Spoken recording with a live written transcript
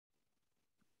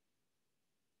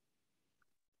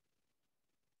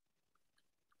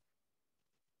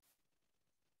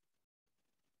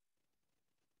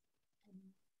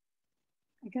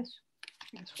I guess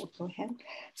we'll go ahead.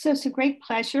 So it's a great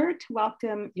pleasure to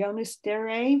welcome Jonas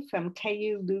Deré from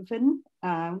KU Leuven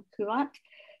Kulak,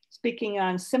 speaking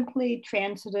on simply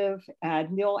transitive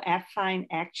NIL-affine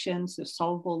actions of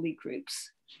solvable Lie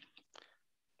groups.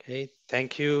 Okay,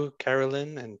 thank you,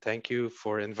 Carolyn, and thank you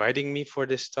for inviting me for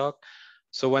this talk.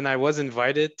 So when I was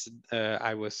invited,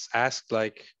 I was asked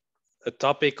like a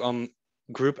topic on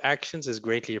group actions is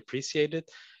greatly appreciated.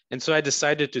 And so I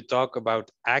decided to talk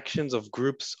about actions of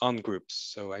groups on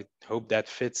groups. So I hope that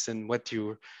fits in what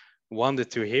you wanted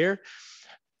to hear.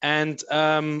 And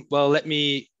well, let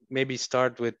me maybe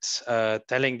start with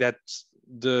telling that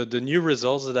the new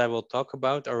results that I will talk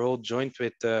about are all joined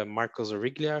with Marcos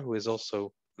Origlia, who is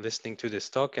also listening to this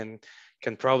talk and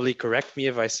can probably correct me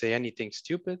if I say anything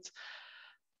stupid.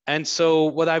 And so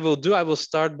what I will do, I will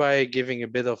start by giving a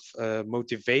bit of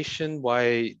motivation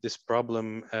why this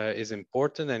problem is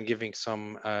important and giving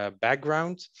some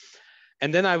background.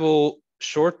 And then I will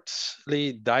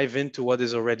shortly dive into what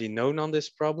is already known on this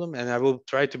problem. And I will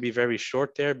try to be very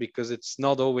short there because it's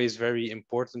not always very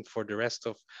important for the rest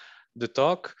of the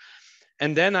talk.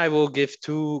 And then I will give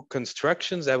two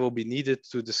constructions that will be needed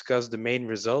to discuss the main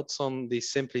results on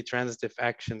these simply transitive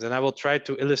actions. And I will try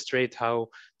to illustrate how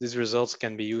these results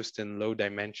can be used in low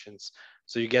dimensions,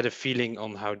 so you get a feeling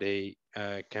on how they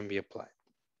can be applied.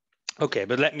 Okay,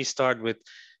 but let me start with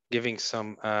giving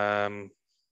some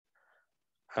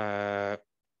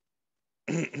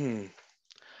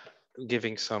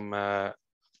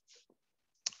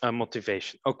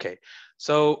motivation. Okay,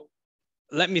 so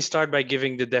let me start by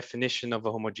giving the definition of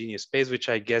a homogeneous space, which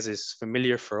I guess is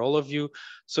familiar for all of you.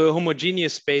 So a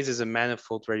homogeneous space is a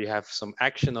manifold where you have some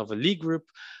action of a Lie group,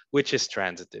 which is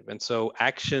transitive. And so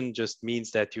action just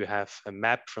means that you have a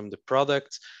map from the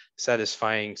product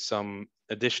satisfying some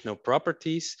additional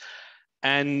properties.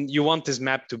 And you want this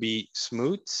map to be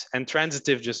smooth. And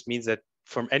transitive just means that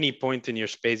from any point in your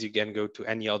space, you can go to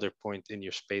any other point in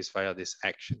your space via this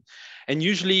action. And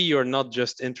usually you're not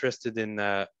just interested in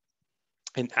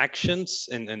actions,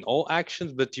 in all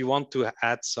actions, but you want to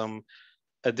add some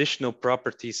additional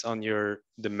properties on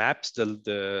the maps,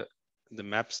 the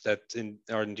maps that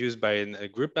are induced by a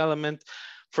group element.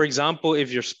 For example,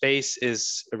 if your space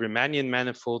is a Riemannian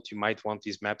manifold, you might want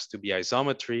these maps to be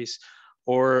isometries,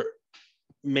 or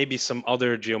maybe some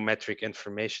other geometric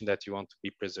information that you want to be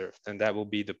preserved. And that will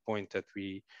be the point that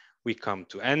we come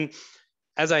to. And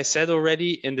as I said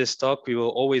already in this talk, we will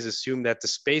always assume that the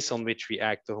space on which we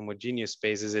act, the homogeneous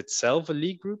space, is itself a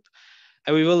Lie group.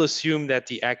 And we will assume that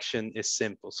the action is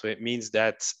simple. So it means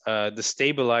that the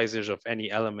stabilizers of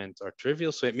any element are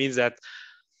trivial. So it means that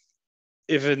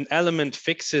if an element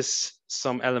fixes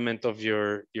some element of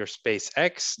your space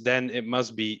X, then it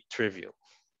must be trivial.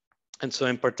 And so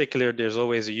in particular, there's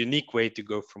always a unique way to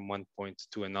go from one point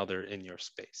to another in your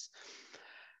space.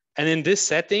 And in this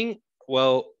setting,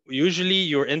 well, usually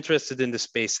you're interested in the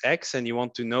space X and you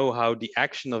want to know how the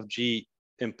action of G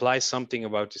implies something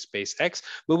about the space X,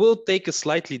 but we'll take a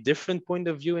slightly different point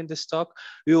of view in this talk.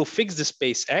 We will fix the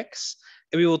space X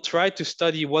and we will try to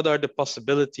study what are the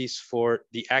possibilities for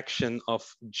the action of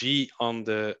G on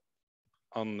that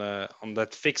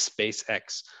fixed space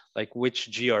X, like which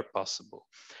G are possible,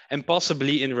 and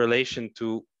possibly in relation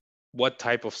to what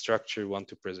type of structure you want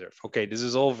to preserve. Okay, this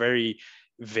is all very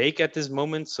vague at this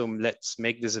moment, so let's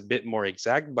make this a bit more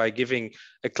exact by giving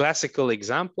a classical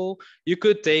example. You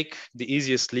could take the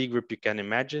easiest Lie group you can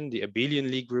imagine, the abelian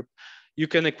Lie group. You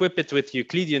can equip it with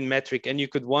Euclidean metric, and you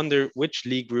could wonder which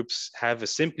Lie groups have a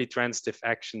simply transitive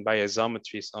action by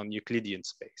isometries on Euclidean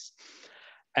space.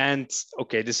 And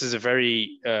okay, this is a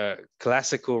very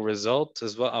classical result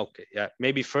as well. Okay, yeah,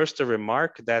 maybe first a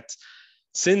remark that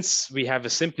since we have a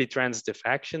simply transitive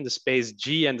action, the space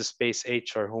G and the space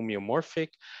H are homeomorphic.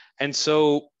 And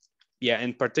so, yeah,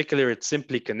 in particular, it's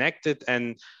simply connected.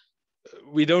 And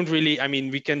we don't really, I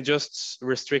mean, we can just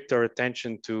restrict our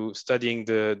attention to studying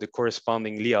the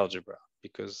corresponding Lie algebra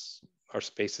because our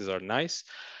spaces are nice.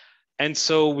 And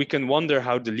so we can wonder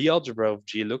how the Lie algebra of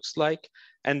G looks like.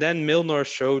 And then Milnor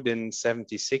showed in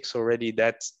 76 already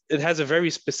that it has a very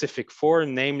specific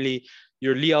form, namely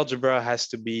your Lie algebra has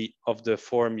to be of the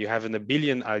form you have an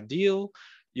abelian ideal,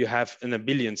 you have an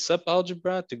abelian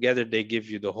subalgebra, together they give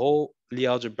you the whole Lie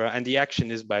algebra, and the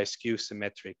action is by skew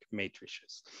symmetric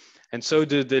matrices. And so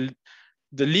the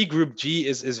Lie group G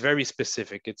is very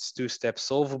specific. It's two-step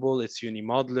solvable, it's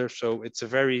unimodular, so it's a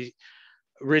very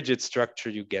rigid structure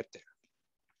you get there.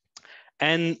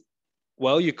 And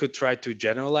well, you could try to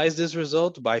generalize this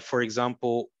result by, for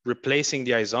example, replacing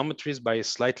the isometries by a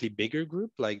slightly bigger group,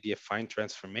 like the affine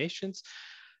transformations.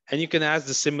 And you can ask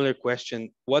the similar question,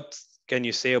 what can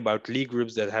you say about Lie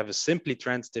groups that have a simply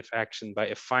transitive action by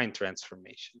affine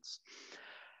transformations?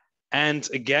 And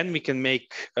again, we can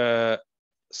make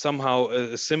somehow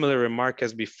a similar remark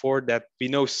as before, that we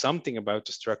know something about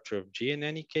the structure of G in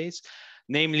any case.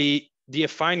 Namely, the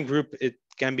affine group, it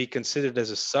can be considered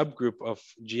as a subgroup of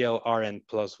GLRn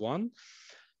plus 1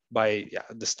 by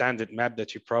the standard map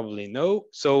that you probably know.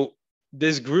 So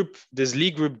this group, this Lie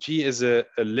group G, is a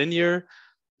linear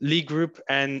Lie group.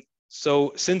 And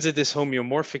so since it is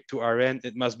homeomorphic to Rn,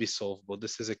 it must be solvable.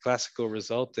 This is a classical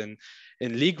result in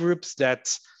Lie groups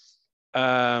that,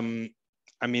 I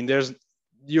mean,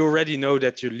 you already know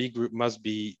that your Lie group must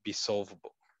be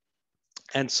solvable.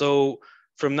 And so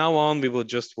from now on, we will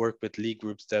just work with Lie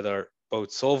groups that are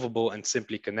both solvable and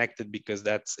simply connected, because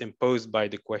that's imposed by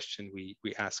the question we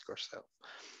ask ourselves.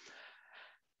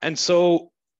 And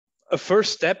so a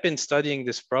first step in studying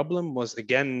this problem was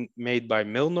again made by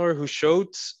Milnor, who showed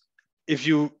if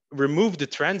you remove the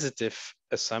transitive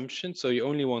assumption, so you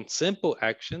only want simple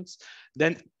actions,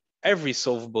 then every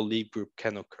solvable Lie group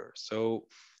can occur. So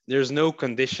there's no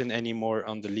condition anymore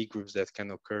on the Lie groups that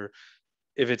can occur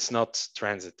if it's not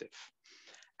transitive.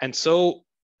 And so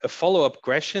a follow-up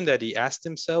question that he asked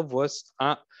himself was,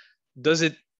 I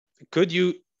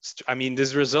mean,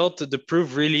 this result, the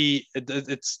proof really,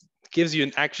 it gives you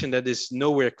an action that is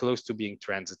nowhere close to being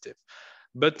transitive.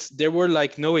 But there were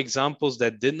like no examples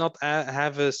that did not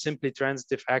have a simply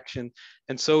transitive action.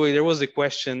 And so there was a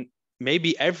question,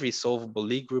 maybe every solvable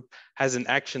Lie group has an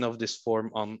action of this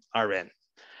form on Rn.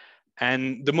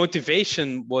 And the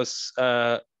motivation was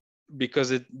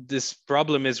because this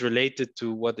problem is related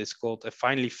to what is called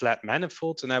affinely flat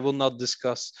manifolds. And I will not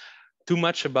discuss too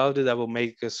much about it. I will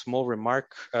make a small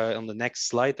remark on the next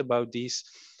slide about these.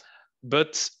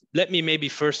 But let me maybe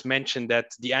first mention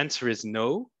that the answer is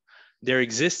no. There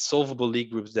exist solvable Lie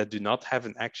groups that do not have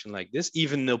an action like this,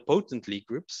 even nilpotent Lie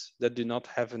groups that do not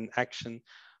have an action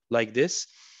like this.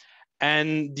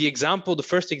 And the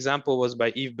first example was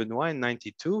by Yves Benoit in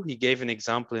 92. He gave an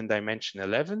example in dimension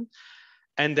 11.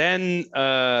 And then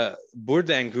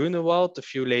Boerde and Grunewald, a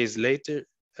few days later,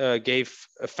 gave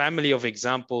a family of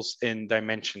examples in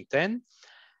dimension 10.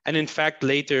 And in fact,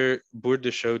 later,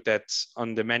 Boerde showed that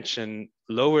on dimension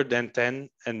lower than 10,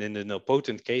 and in the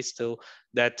nilpotent case still,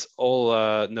 that all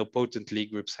nilpotent Lie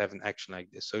groups have an action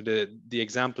like this. So the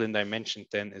example in dimension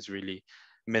 10 is really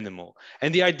minimal.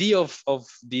 And the idea of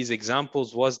these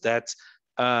examples was that,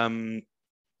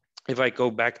 if I go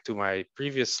back to my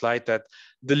previous slide, that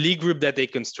the Lie group that they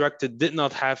constructed did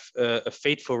not have a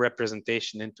faithful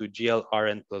representation into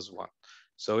GLRn plus 1.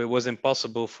 So it was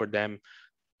impossible for them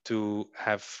to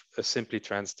have a simply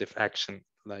transitive action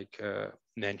like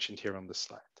mentioned here on the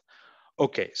slide.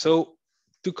 Okay, so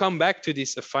to come back to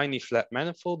these affinely flat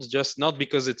manifolds, just not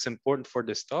because it's important for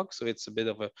this talk, so it's a bit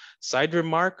of a side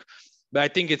remark, but I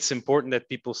think it's important that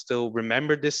people still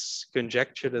remember this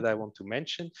conjecture that I want to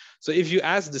mention. So if you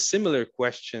ask the similar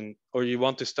question, or you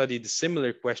want to study the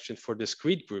similar question for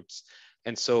discrete groups,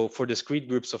 and so for discrete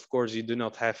groups, of course, you do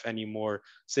not have any more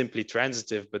simply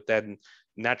transitive, but then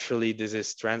naturally this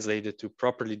is translated to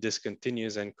properly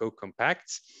discontinuous and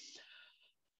co-compacts.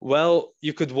 Well,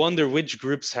 you could wonder which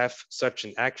groups have such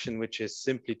an action which is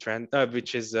simply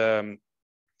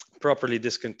properly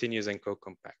discontinuous and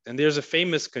co-compact. And there's a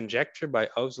famous conjecture by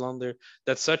Auslander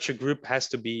that such a group has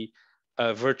to be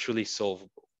virtually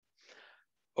solvable.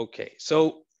 Okay,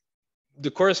 so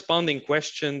the corresponding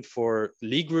question for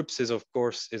Lie groups is, of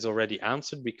course, is already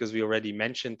answered, because we already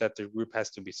mentioned that the group has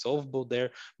to be solvable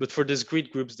there. But for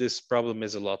discrete groups, this problem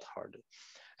is a lot harder.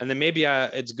 And then maybe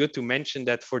it's good to mention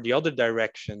that for the other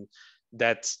direction,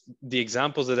 that the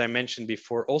examples that I mentioned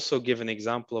before also give an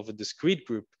example of a discrete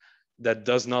group that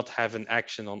does not have an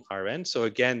action on Rn. So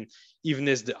again, even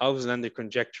as the Auslander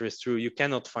conjecture is true, you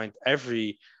cannot find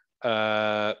every,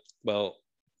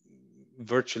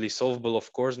 virtually solvable,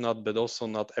 of course not, but also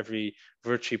not every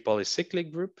virtually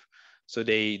polycyclic group. So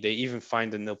they even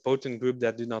find a nilpotent group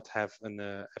that do not have an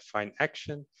affine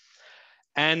action.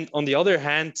 And on the other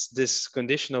hand, this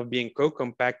condition of being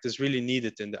co-compact is really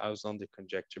needed in the Auslander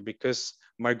conjecture, because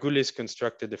Margulis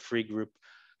constructed a free group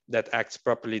that acts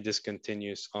properly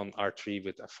discontinuous on R3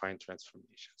 with affine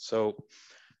transformation. So,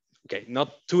 okay,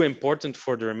 not too important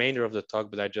for the remainder of the talk,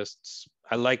 but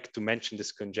I like to mention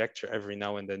this conjecture every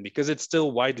now and then, because it's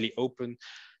still widely open.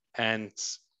 And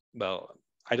well,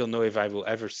 I don't know if I will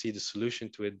ever see the solution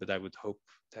to it, but I would hope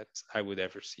that I would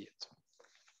ever see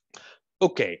it.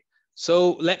 Okay,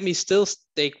 so let me still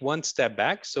take one step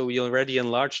back. So we already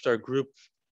enlarged our group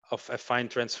affine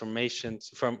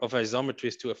transformations of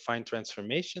isometries to affine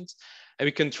transformations. And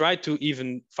we can try to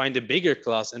even find a bigger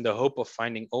class in the hope of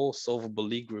finding all solvable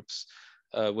Lie groups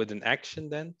with an action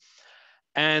then.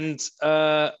 And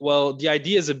well, the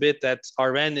idea is a bit that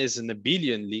Rn is an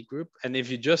abelian Lie group. And if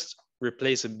you just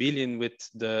replace abelian with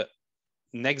the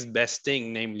next best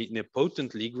thing, namely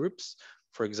nilpotent Lie groups,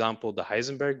 for example, the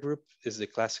Heisenberg group is the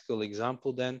classical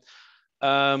example then,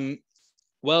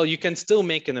 well, you can still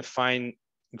make an affine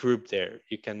group there.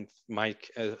 You can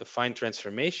make affine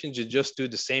transformations. You just do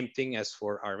the same thing as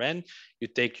for Rn. You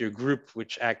take your group,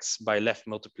 which acts by left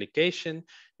multiplication.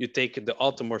 You take the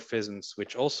automorphisms,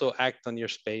 which also act on your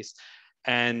space,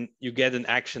 and you get an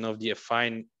action of the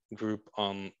affine group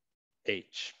on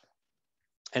H.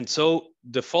 And so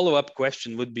the follow-up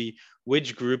question would be,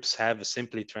 which groups have a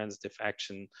simply transitive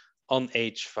action on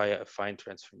H via affine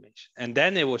transformation? And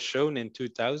then it was shown in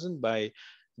 2000 by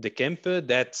De Kempe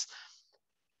that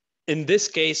in this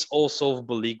case, all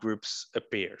solvable Lie groups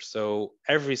appear. So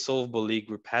every solvable Lie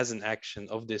group has an action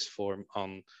of this form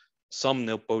on some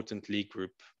nilpotent Lie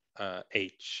group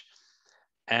H.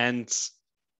 And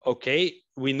okay,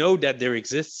 we know that there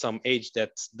exists some H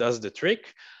that does the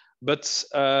trick, but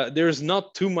there's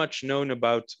not too much known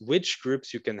about which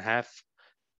groups you can have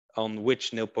on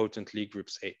which nilpotent Lie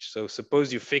groups H. So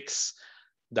suppose you fix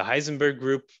the Heisenberg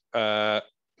group,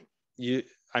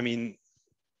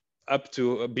 up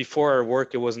to before our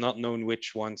work, it was not known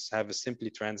which ones have a simply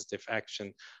transitive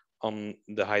action on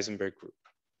the Heisenberg group.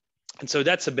 And so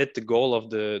that's a bit the goal of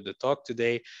the talk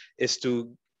today, is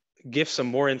to give some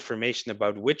more information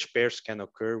about which pairs can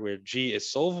occur where G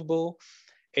is solvable,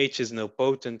 H is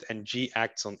nilpotent, and G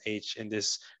acts on H in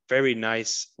this very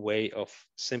nice way of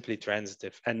simply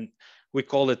transitive. And we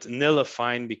call it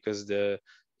NIL-affine because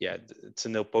it's a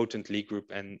nilpotent Lie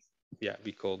group, and yeah,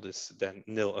 we call this then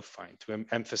NIL-affine to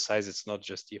emphasize it's not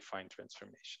just the affine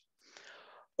transformation.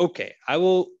 Okay, I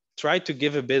will try to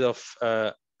give a bit of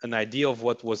an idea of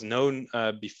what was known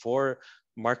before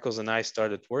Marcos and I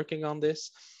started working on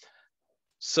this.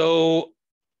 So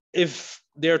if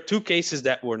there are two cases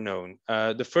that were known,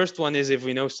 the first one is if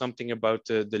we know something about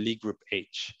the Lie group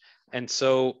H. And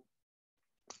so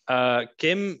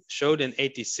Kim showed in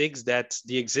 '86 that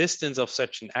the existence of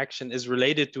such an action is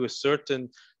related to a certain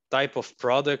type of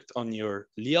product on your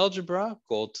Lie algebra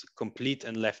called complete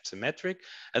and left symmetric.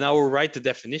 And I will write the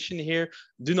definition here.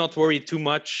 Do not worry too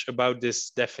much about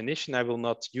this definition. I will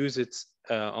not use it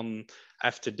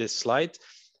after this slide,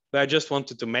 but I just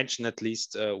wanted to mention at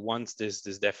least once this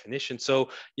definition. So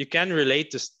you can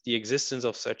relate the existence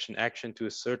of such an action to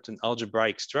a certain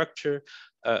algebraic structure,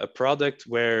 a product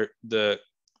where the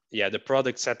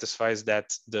product satisfies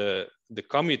that the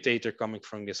commutator coming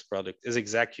from this product is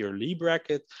exactly your Lie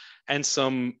bracket, and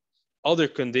some other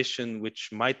condition which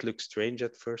might look strange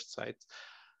at first sight.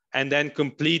 And then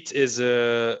complete is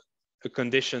a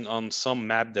condition on some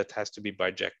map that has to be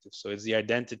bijective. So it's the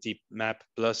identity map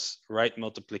plus right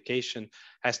multiplication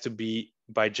has to be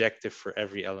bijective for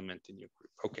every element in your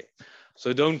group. Okay,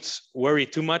 so don't worry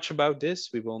too much about this.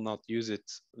 We will not use it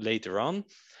later on.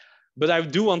 But I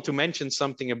do want to mention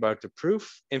something about the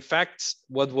proof. In fact,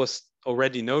 what was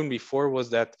already known before was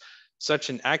that such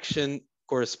an action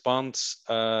corresponds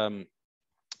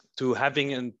to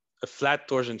having a flat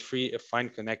torsion-free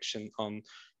affine connection on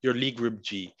your Lie group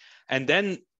G. And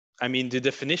then, I mean, the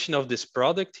definition of this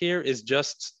product here is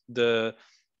just the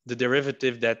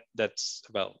derivative that's,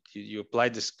 well, you apply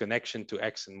this connection to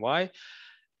X and Y.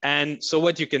 And so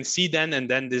what you can see then, and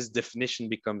then this definition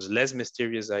becomes less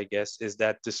mysterious, I guess, is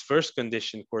that this first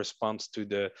condition corresponds to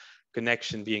the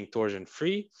connection being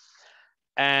torsion-free.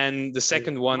 And the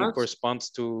second one corresponds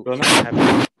to...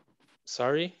 Jonas?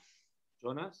 Sorry?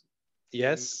 Jonas?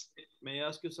 Yes? May I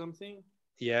ask you something?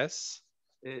 Yes?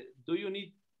 Do you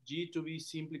need G to be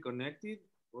simply connected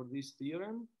for this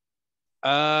theorem?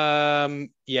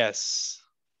 Yes.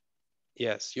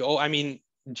 Yes. I mean,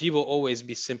 G will always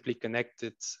be simply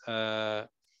connected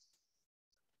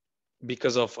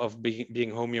because of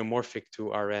being homeomorphic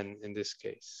to Rn in this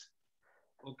case.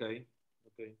 Okay,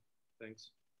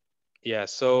 thanks. Yeah,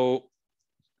 so,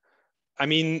 I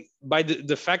mean, by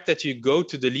the fact that you go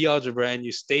to the Lie algebra and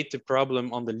you state the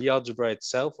problem on the Lie algebra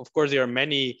itself, of course, there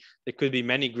could be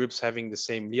many groups having the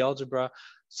same Lie algebra.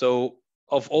 So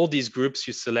of all these groups,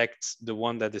 you select the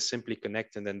one that is simply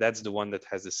connected, and that's the one that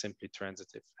has the simply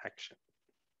transitive action.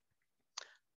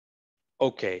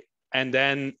 Okay, and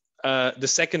then the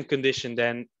second condition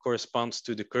then corresponds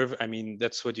to the curve. I mean,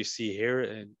 that's what you see here.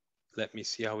 And let me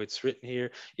see how it's written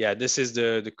here. Yeah, this is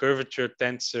the curvature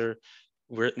tensor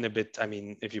written a bit. I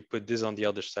mean, if you put this on the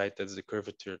other side, that's the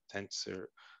curvature tensor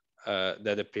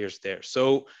that appears there.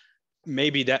 So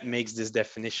maybe that makes this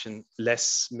definition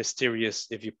less mysterious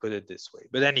if you put it this way.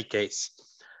 But in any case,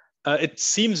 it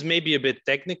seems maybe a bit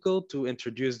technical to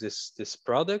introduce this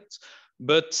product,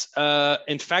 but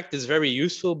in fact, it's very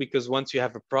useful because once you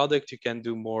have a product, you can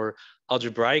do more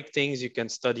algebraic things, you can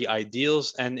study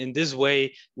ideals, and in this way,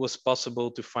 it was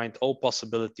possible to find all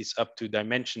possibilities up to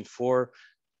dimension 4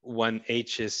 when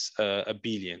H is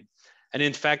abelian. And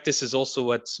in fact, this is also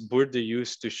what Burde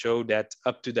used to show that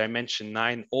up to dimension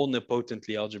 9, all nilpotent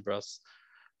Lie algebras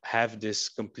have this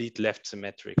complete left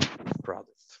symmetric product.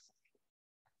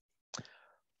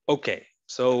 Okay,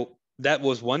 so that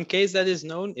was one case that is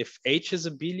known. If H is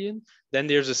abelian, then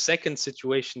there's a second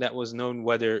situation that was known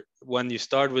whether when you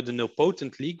start with the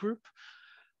nilpotent Lie group.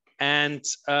 And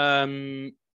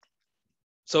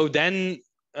so then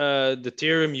the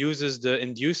theorem uses the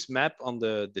induced map on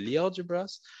the Lie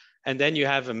algebras. And then you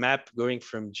have a map going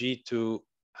from G to,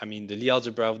 I mean, the Lie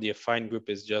algebra of the affine group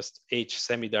is just H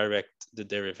semi-direct the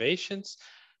derivations.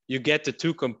 You get the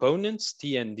two components,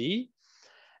 T and D.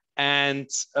 And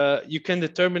you can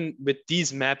determine with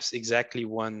these maps exactly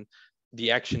when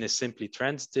the action is simply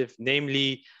transitive.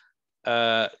 Namely,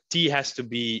 T has to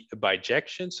be a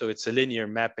bijection. So it's a linear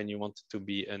map and you want it to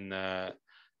be a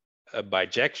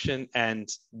bijection. And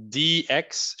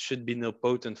dx should be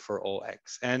nilpotent for all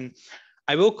x. And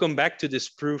I will come back to this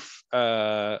proof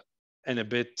in a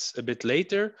bit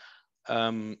later.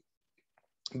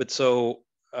 But so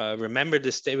remember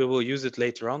this statement, we will use it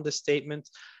later on, this statement.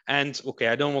 And okay,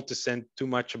 I don't want to say too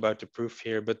much about the proof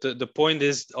here, but the point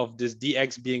is of this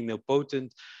dx being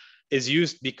nilpotent is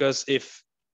used because if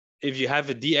you have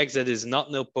a dx that is not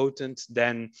nilpotent,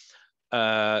 then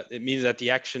it means that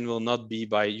the action will not be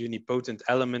by unipotent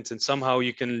elements, and somehow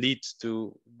you can lead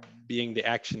to being the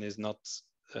action is not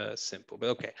simple. But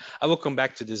okay, I will come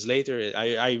back to this later.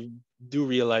 I do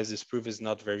realize this proof is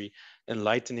not very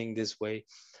enlightening this way.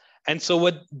 And so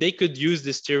what they could use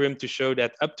this theorem to show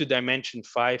that up to dimension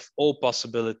 5, all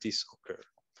possibilities occur.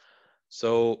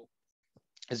 So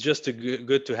it's just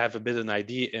good to have a bit of an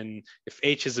idea. And if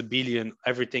H is abelian,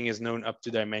 everything is known up to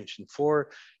dimension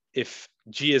 4. If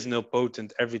G is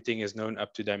nilpotent, everything is known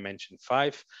up to dimension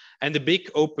 5. And the big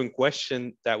open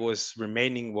question that was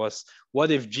remaining was,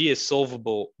 what if G is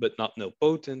solvable but not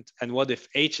nilpotent? And what if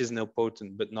H is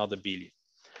nilpotent but not abelian?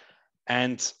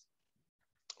 And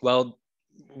well,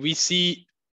 we see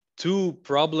two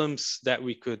problems that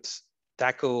we could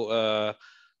tackle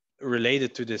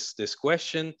related to this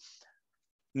question.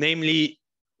 Namely,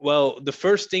 well, the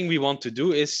first thing we want to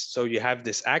do is, so you have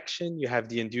this action, you have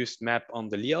the induced map on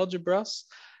the Lie algebras.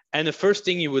 And the first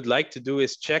thing you would like to do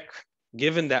is check,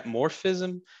 given that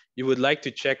morphism, you would like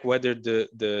to check whether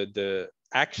the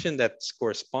action that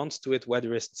corresponds to it,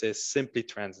 whether it is simply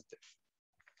transitive.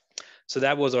 So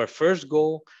that was our first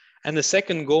goal. And the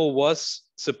second goal was,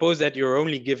 suppose that you're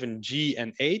only given G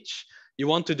and H, you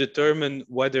want to determine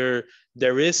whether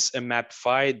there is a map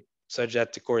phi such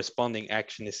that the corresponding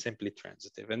action is simply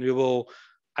transitive. And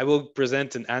I will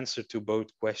present an answer to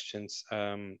both questions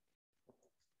in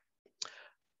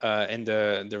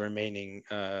the remaining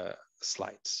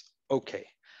slides. Okay.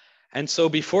 And so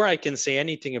before I can say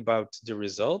anything about the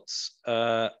results,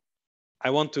 I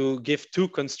want to give two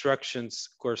constructions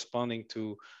corresponding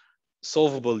to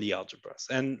solvable Lie algebras.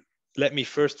 And let me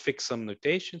first fix some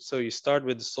notation. So you start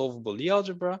with the solvable Lie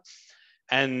algebra,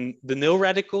 and the nil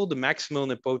radical, the maximal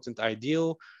nilpotent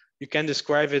ideal, you can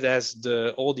describe it as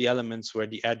all the elements where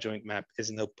the adjoint map is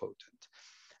nilpotent.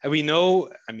 And we know,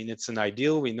 I mean, it's an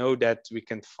ideal. We know that we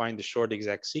can find the short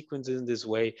exact sequence in this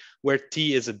way where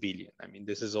T is abelian. I mean,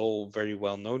 this is all very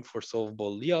well known for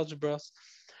solvable Lie algebras.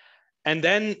 And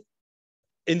then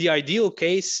in the ideal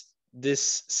case,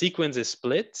 this sequence is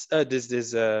split.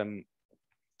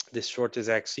 This short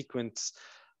exact sequence,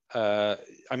 I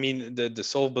mean, the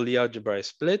solvable Lie algebra is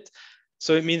split.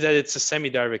 So it means that it's a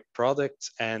semi-direct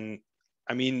product. And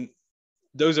I mean,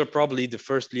 those are probably the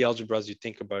first Lie algebras you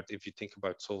think about if you think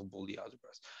about solvable Lie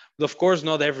algebras. But of course,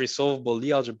 not every solvable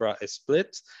Lie algebra is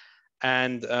split.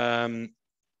 And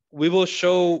we will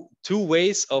show two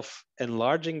ways of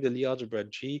enlarging the Lie algebra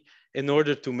G in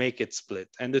order to make it split.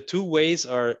 And the two ways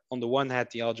are, on the one hand,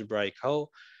 the algebraic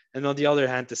hull, and on the other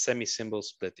hand, the semi-simple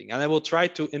splitting. And I will try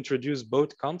to introduce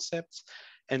both concepts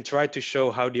and try to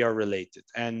show how they are related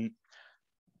and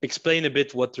explain a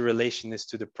bit what the relation is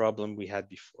to the problem we had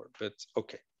before. But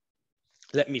okay,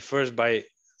 let me first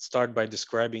start by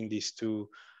describing these two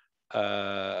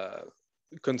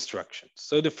constructions.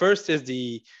 So the first is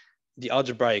the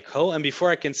algebraic hull. And before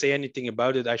I can say anything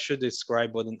about it, I should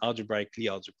describe what an algebraic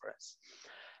Lie algebra is.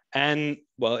 And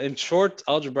well, in short,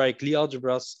 algebraic Lie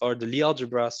algebras are the Lie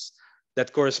algebras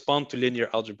that correspond to linear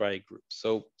algebraic groups.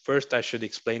 So first I should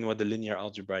explain what the linear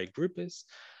algebraic group is.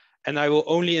 And I will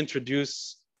only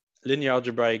introduce linear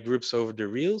algebraic groups over the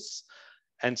reals.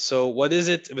 And so what is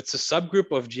it? It's a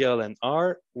subgroup of GL and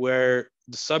R where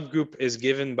the subgroup is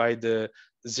given by the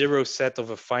zero set of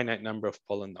a finite number of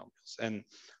polynomials. And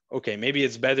okay, maybe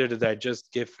it's better that I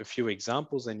just give a few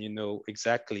examples and you know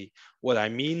exactly what I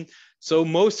mean. So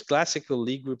most classical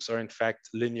Lie groups are in fact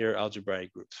linear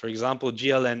algebraic groups. For example,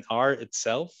 GL and R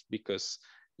itself, because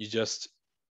you just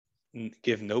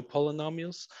give no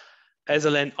polynomials.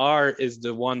 SLN-R is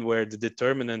the one where the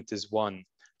determinant is 1.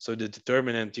 So the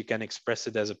determinant, you can express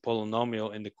it as a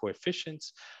polynomial in the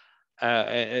coefficients,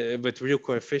 with real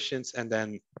coefficients. And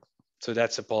then, so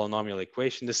that's a polynomial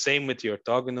equation. The same with the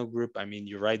orthogonal group. I mean,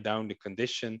 you write down the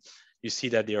condition, you see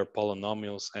that they are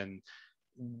polynomials, and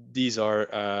these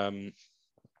are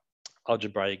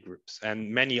algebraic groups.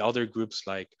 And many other groups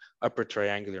like upper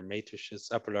triangular matrices,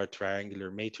 upper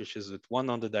triangular matrices with 1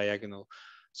 on the diagonal.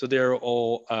 So they're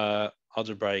all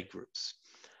algebraic groups.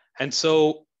 And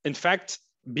so, in fact,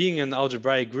 being an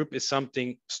algebraic group is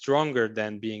something stronger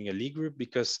than being a Lie group,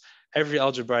 because every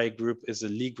algebraic group is a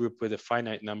Lie group with a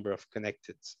finite number of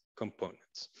connected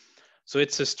components. So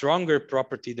it's a stronger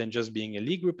property than just being a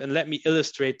Lie group. And let me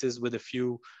illustrate this with a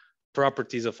few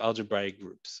properties of algebraic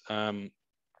groups.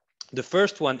 The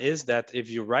first one is that if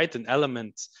you write an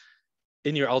element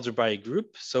in your algebraic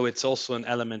group, so it's also an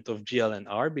element of GL and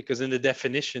R, because in the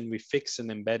definition we fix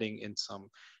an embedding in some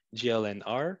GL and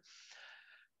R,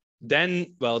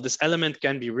 then, well, this element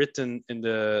can be written in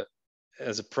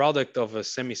as a product of a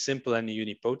semisimple and a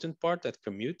unipotent part that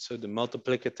commute, so the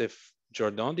multiplicative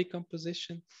Jordan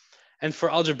decomposition. And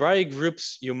for algebraic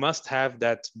groups, you must have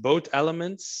that both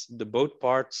elements, the both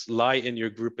parts, lie in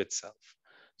your group itself.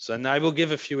 So, and I will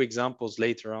give a few examples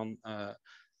later on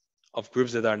of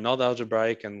groups that are not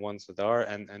algebraic and ones that are,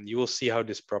 and you will see how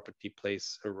this property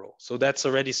plays a role. So that's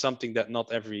already something that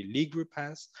not every Lie group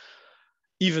has.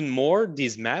 Even more,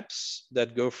 these maps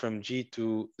that go from G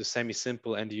to the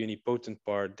semisimple and the unipotent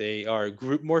part, they are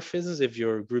group morphisms if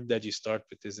your group that you start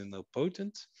with is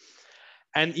nilpotent.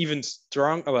 And even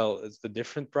strong, well, the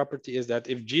different property is that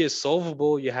if G is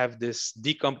solvable, you have this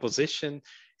decomposition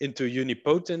into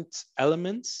unipotent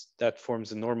elements that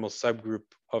forms a normal subgroup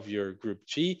of your group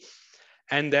G.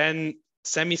 And then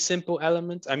semi-simple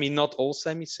elements, I mean, not all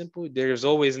semi-simple, there's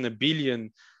always an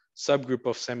abelian subgroup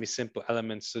of semi-simple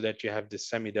elements so that you have this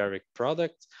semi-direct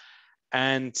product.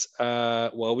 And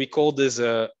well, we call this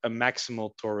a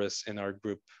maximal torus in our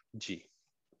group G.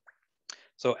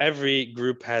 So every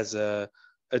group has a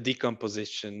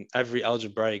decomposition, every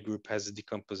algebraic group has a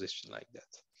decomposition like that.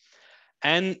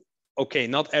 And okay,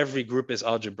 not every group is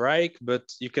algebraic, but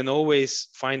you can always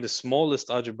find the smallest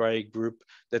algebraic group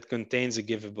that contains a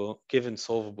given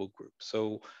solvable group.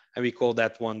 So, and we call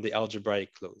that one the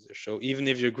algebraic closure. So even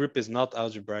if your group is not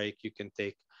algebraic, you can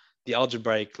take the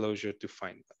algebraic closure to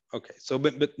find that. Okay, so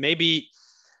but maybe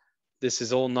this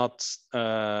is all not,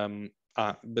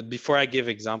 but before I give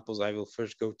examples, I will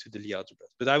first go to the Lie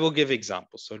algebras. But I will give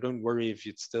examples, so don't worry if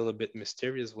it's still a bit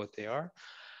mysterious what they are.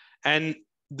 And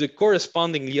the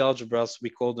corresponding Lie algebras, we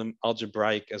call them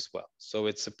algebraic as well. So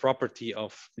it's a property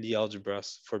of Lie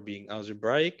algebras for being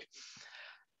algebraic.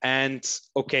 And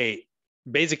okay,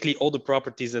 basically all the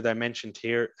properties that I mentioned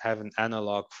here have an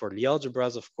analog for Lie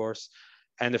algebras, of course.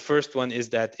 And the first one is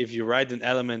that if you write an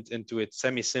element into its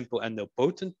semi-simple and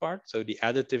nilpotent part, so the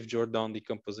additive Jordan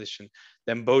decomposition,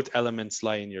 then both elements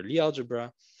lie in your Lie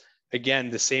algebra. Again,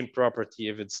 the same property,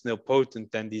 if it's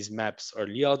nilpotent, then these maps are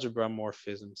Lie algebra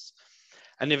morphisms.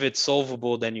 And if it's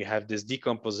solvable, then you have this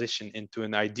decomposition into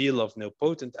an ideal of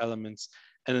nilpotent elements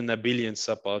and an abelian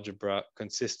subalgebra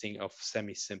consisting of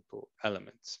semi-simple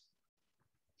elements.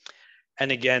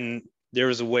 And again, there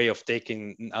is a way of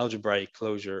taking an algebraic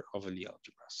closure of a Lie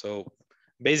algebra. So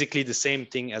basically the same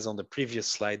thing as on the previous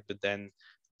slide, but then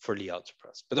for Lie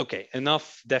algebras. But okay,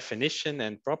 enough definition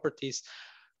and properties.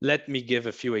 Let me give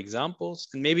a few examples.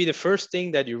 And maybe the first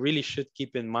thing that you really should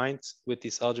keep in mind with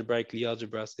these algebraic Lie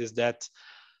algebras is that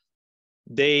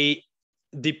they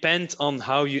depend on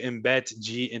how you embed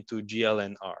G into GL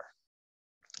and R.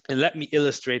 And let me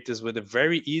illustrate this with a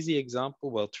very easy example,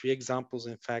 well, 3 examples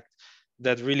in fact,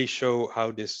 that really show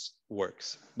how this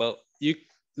works. Well, you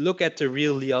look at the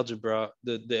real Lie algebra,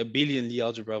 the abelian Lie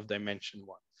algebra of dimension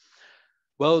 1.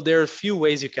 Well, there are a few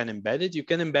ways you can embed it. You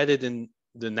can embed it in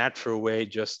the natural way,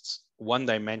 just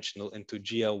one-dimensional into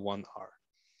GL1R.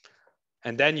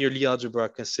 And then your Lie algebra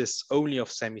consists only of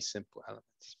semi-simple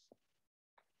elements.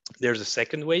 There's a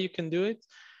second way you can do it,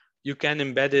 you can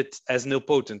embed it as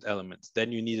nilpotent elements.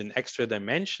 Then you need an extra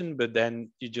dimension, but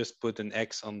then you just put an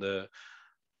X on the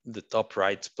top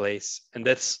right place. And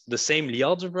that's the same Lie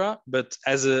algebra, but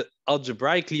as a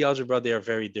algebraic Lie algebra, they are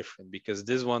very different because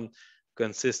this one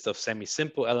consists of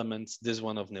semi-simple elements, this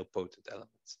one of nilpotent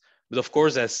elements. But of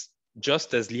course,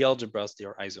 just as Lie algebras, they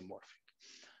are isomorphic.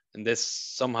 And this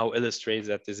somehow illustrates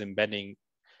that this embedding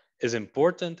is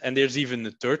important. And there's even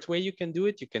a third way you can do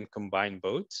it. You can combine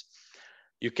both.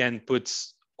 You can put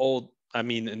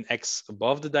an X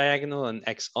above the diagonal and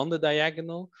X on the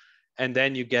diagonal. And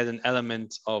then you get an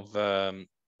element of a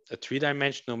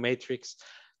three-dimensional matrix.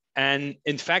 And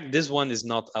in fact, this one is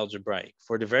not algebraic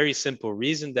for the very simple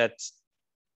reason that,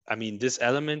 this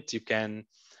element, you can,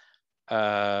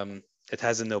 it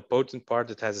has a nilpotent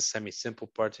part, it has a semi-simple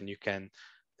part, and you can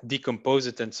decompose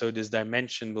it. And so this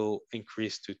dimension will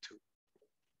increase to 2.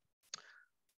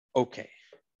 Okay,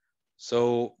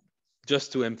 so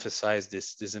just to emphasize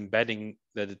this embedding,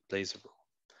 that it plays a role.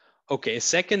 Okay, a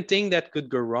second thing that could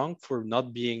go wrong for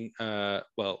not being, the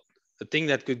thing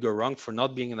that could go wrong for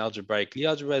not being an algebraic Lie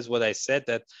algebra is what I said,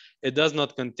 that it does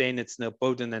not contain its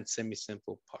nilpotent and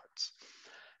semi-simple parts.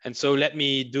 And so let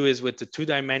me do is with the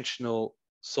two-dimensional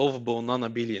solvable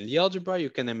non-abelian Lie algebra,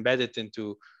 you can embed it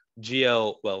into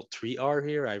GL, 3R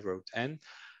here, I wrote N.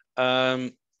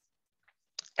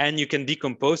 And you can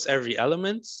decompose every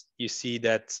element. You see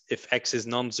that if X is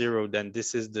non-zero, then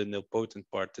this is the nilpotent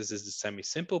part, this is the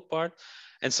semi-simple part.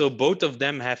 And so both of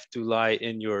them have to lie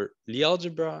in your Lie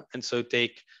algebra. And so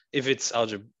if it's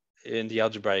in the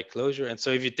algebraic closure. And so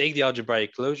if you take the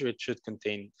algebraic closure, it should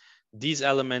contain these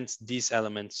elements.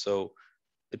 So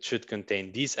it should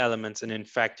contain these elements. And in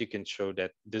fact, you can show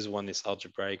that this one is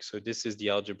algebraic. So this is the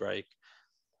algebraic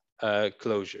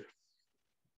closure.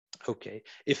 Okay,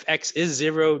 if X is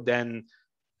 0, then,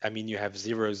 you have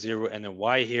 0, 0, and a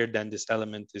Y here, then this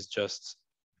element is just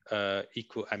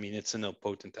equal. It's a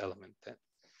nilpotent element then.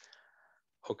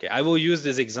 Okay, I will use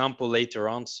this example later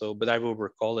on, but I will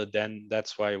recall it then.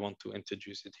 That's why I want to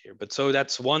introduce it here. But so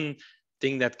that's one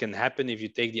thing that can happen. If you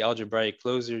take the algebraic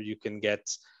closure, you can get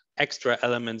extra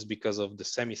elements because of the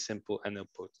semi-simple and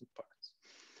nilpotent parts.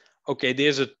 Okay,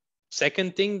 there's a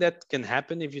second thing that can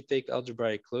happen if you take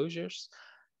algebraic closures.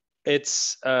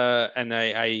 It's, and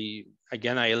I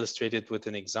illustrated with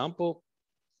an example.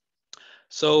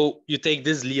 So you take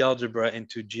this Lie algebra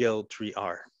into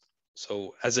GL3R.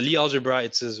 So as a Lie algebra,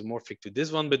 it's isomorphic to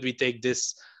this one, but we take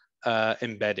this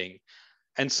embedding.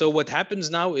 And so what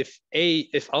happens now, if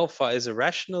alpha is a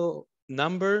rational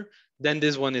number, then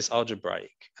this one is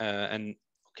algebraic. I'm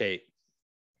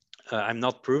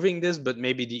not proving this, but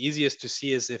maybe the easiest to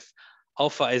see is if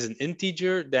alpha is an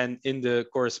integer, then in the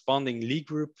corresponding Lie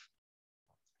group,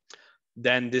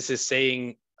 then this is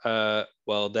saying,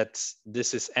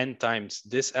 this is n times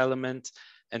this element.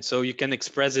 And so you can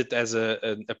express it as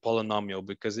a polynomial,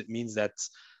 because it means that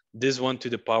this one to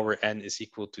the power n is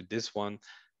equal to this one.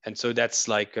 And so that's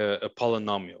like a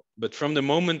polynomial. But from the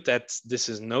moment that this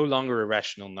is no longer a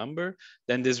rational number,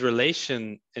 then this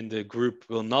relation in the group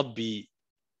will not be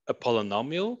a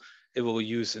polynomial. It will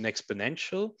use an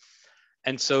exponential.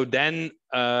 And so then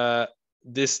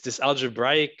this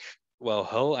algebraic,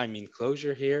 hull,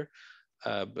 closure here,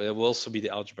 but it will also be the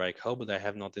algebraic hull, but I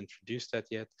have not introduced that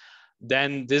yet.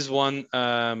 Then this one,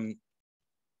 I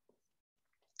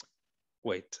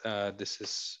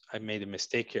made a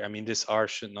mistake here. This R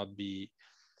should not be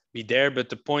there, but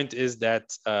the point is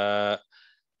that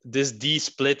this D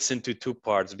splits into 2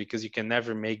 parts, because you can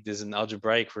never make this an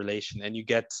algebraic relation, and you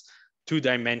get 2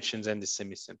 dimensions and the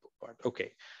semi-simple part.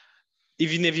 Okay.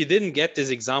 Even if you didn't get this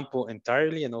example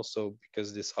entirely, and also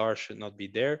because this R should not be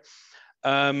there,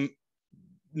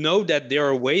 know that there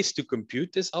are ways to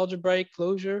compute this algebraic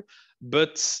closure,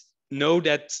 but know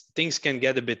that things can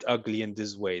get a bit ugly in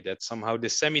this way, that somehow the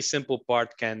semi-simple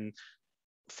part can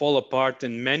fall apart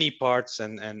in many parts,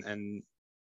 and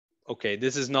okay,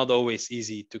 this is not always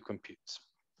easy to compute,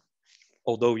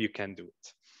 although you can do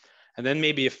it. And then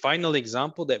maybe a final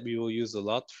example that we will use a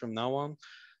lot from now on.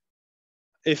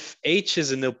 If H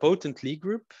is a nilpotent Lie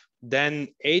group, then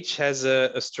H has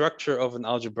a structure of an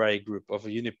algebraic group, of a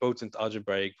unipotent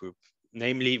algebraic group.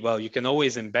 Namely, you can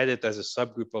always embed it as a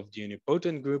subgroup of the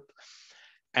unipotent group.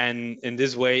 And in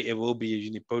this way, it will be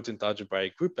a unipotent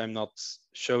algebraic group. I'm not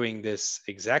showing this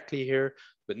exactly here,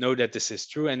 but know that this is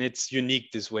true, and it's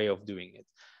unique, this way of doing it.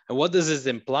 And what does this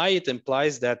imply? It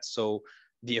implies that, so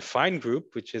the affine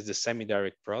group, which is the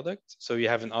semi-direct product, so you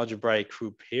have an algebraic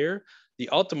group here. The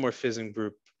automorphism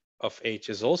group of H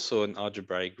is also an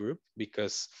algebraic group,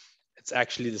 because It's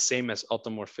actually the same as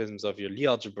automorphisms of your Lie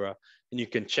algebra. And you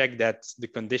can check that the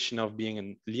condition of being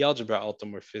a Lie algebra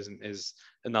automorphism is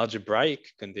an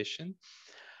algebraic condition.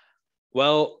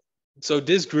 Well, so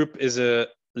this group is a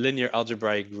linear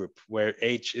algebraic group where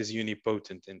H is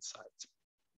unipotent inside.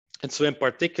 And so in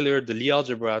particular, the Lie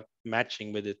algebra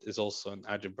matching with it is also an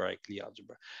algebraic Lie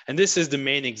algebra. And this is the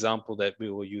main example that we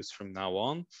will use from now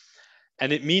on.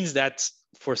 And it means that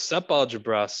for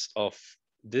subalgebras of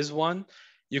this one,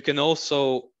 you can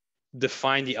also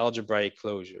define the algebraic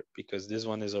closure, because this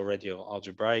one is already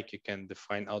algebraic. You can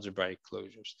define algebraic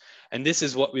closures. And this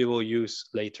is what we will use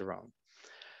later on.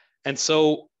 And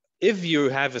so if you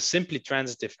have a simply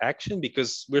transitive action,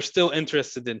 because we're still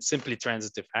interested in simply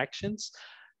transitive actions,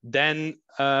 then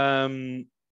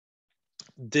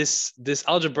this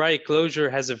algebraic closure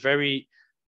has a very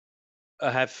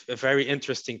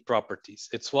interesting properties.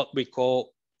 It's what we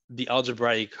call the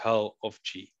algebraic hull of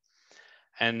G.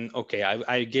 And okay,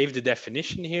 I gave the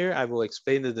definition here. I will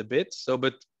explain it a bit. So,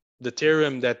 but the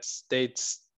theorem that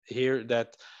states here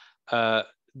that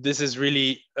this is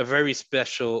really a very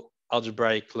special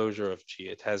algebraic closure of G.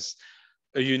 It has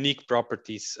a unique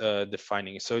properties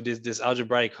defining it. So this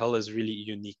algebraic hull is really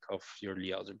unique of your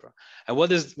Lie algebra. And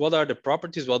what are the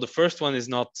properties? Well, the first one is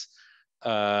not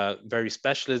very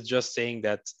special. It's just saying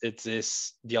that it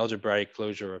is the algebraic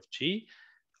closure of G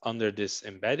under this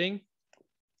embedding.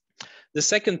 The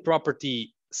second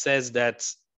property says that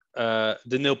the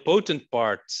nilpotent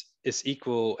part is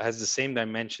has the same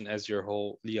dimension as your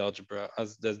whole Lie algebra,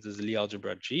 as does the Lie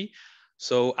algebra G.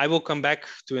 So I will come back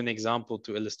to an example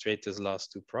to illustrate these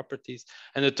last two properties.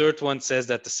 And the third one says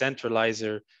that the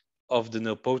centralizer of the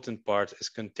nilpotent part is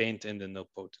contained in the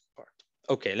nilpotent part.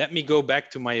 Okay, let me go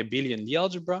back to my abelian Lie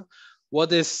algebra.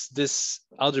 What is this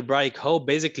algebraic hull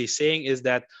basically saying is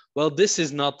that, well, this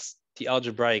is not the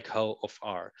algebraic hull of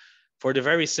R, for the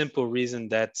very simple reason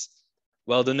that,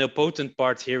 well, the nilpotent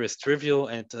part here is trivial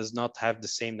and it does not have the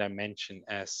same dimension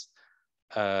as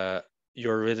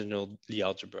your original Lie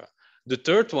algebra. The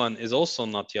third one is also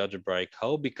not the algebraic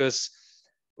hull, because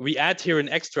we add here an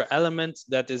extra element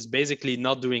that is basically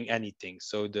not doing anything.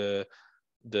 So the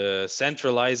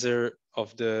centralizer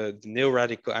of the nil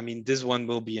radical, I mean, this one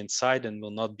will be inside and will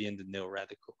not be in the nil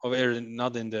radical, or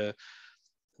not in the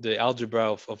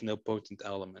algebra of nilpotent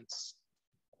elements.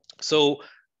 So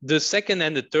the second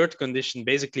and the third condition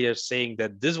basically are saying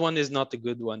that this one is not a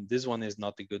good one, this one is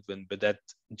not a good one, but that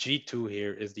G2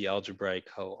 here is the algebraic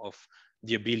hull of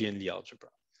the abelian Lie algebra.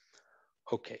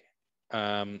 Okay.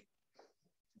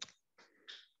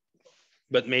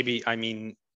 But maybe, I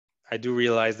mean, I do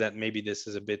realize that maybe this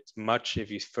is a bit much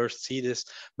if you first see this,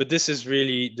 but this is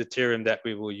really the theorem that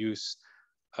we will use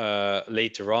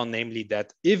later on, namely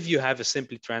that if you have a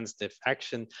simply transitive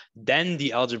action, then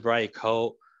the algebraic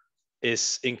hull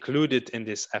is included in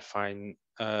this affine,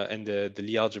 in the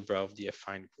Lie algebra of the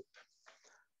affine group.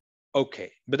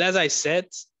 Okay, but as I said,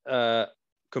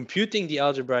 computing the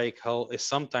algebraic hull is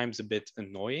sometimes a bit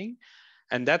annoying.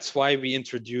 And that's why we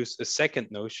introduce a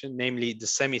second notion, namely the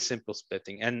semi-simple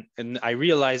splitting. And I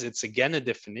realize it's again a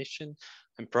definition,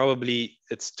 and probably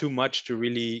it's too much to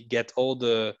really get all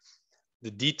the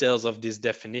details of this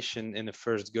definition in the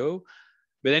first go.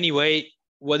 But anyway,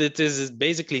 what it is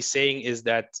basically saying is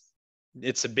that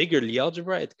it's a bigger Lie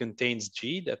algebra. It contains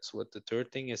G. That's what the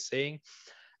third thing is saying.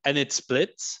 And it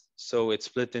splits. So it's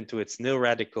split into its nil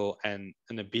radical and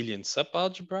an abelian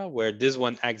subalgebra, where this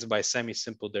one acts by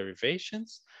semi-simple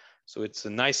derivations. So it's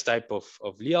a nice type of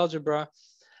Lie algebra.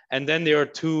 And then there are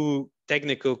two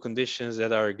technical conditions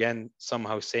that are again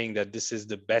somehow saying that this is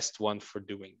the best one for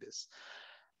doing this.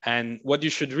 And what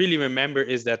you should really remember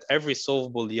is that every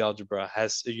solvable Lie algebra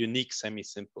has a unique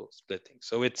semi-simple splitting.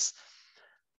 So it's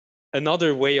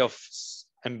another way of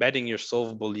embedding your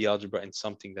solvable Lie algebra in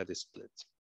something that is split.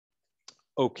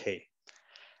 Okay,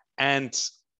 and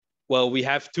well, we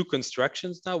have two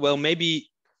constructions now. Well, maybe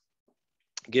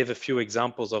give a few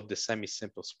examples of the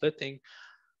semi-simple splitting.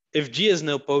 If G is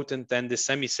nilpotent, then the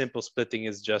semi-simple splitting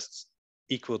is just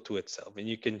equal to itself, and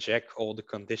you can check all the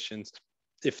conditions.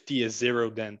 If T is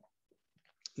 0, then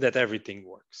that everything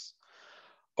works.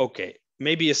 Okay,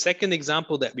 maybe a second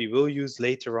example that we will use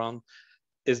later on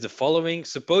is the following.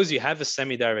 Suppose you have a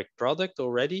semi-direct product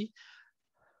already.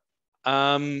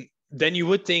 Then you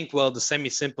would think, well, the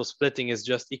semi-simple splitting is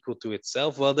just equal to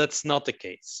itself. Well, that's not the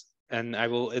case. And I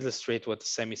will illustrate what the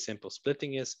semi-simple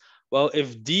splitting is. Well,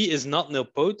 if D is not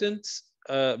nilpotent,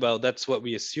 well, that's what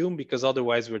we assume, because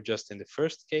otherwise we're just in the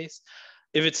first case.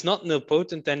 If it's not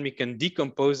nilpotent, then we can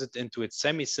decompose it into its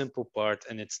semi-simple part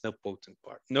and its nilpotent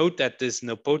part. Note that this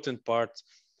nilpotent part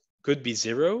could be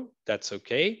 0. That's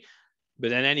okay. But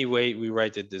then anyway, we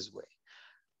write it this way.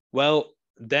 Well,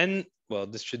 then, well,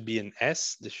 this should be an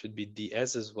S. This should be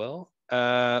ds as well.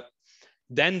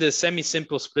 Then the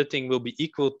semi-simple splitting will be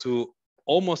equal to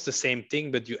almost the same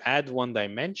thing, but you add one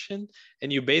dimension.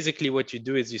 And you basically, what you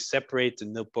do is you separate the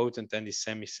nilpotent and the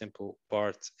semi-simple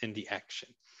part in the action.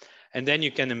 And then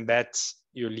you can embed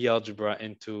your Lie algebra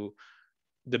into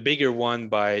the bigger one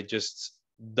by just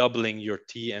doubling your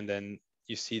T. And then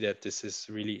you see that this is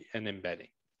really an embedding.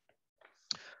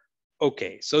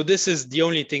 Okay, so this is the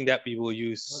only thing that we will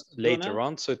use later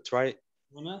on. So try,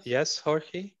 Jonas? yes,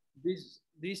 Jorge?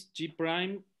 This G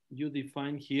prime you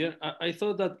define here, I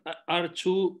thought that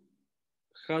R2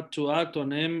 had to act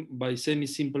on M by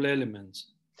semi-simple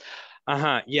elements.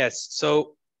 Yes,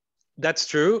 so that's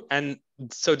true. And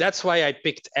so that's why I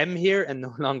picked M here and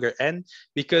no longer N,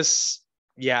 because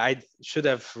yeah, I should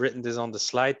have written this on the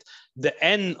slide. The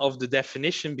N of the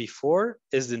definition before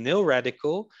is the nil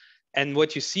radical. And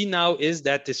what you see now is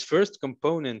that this first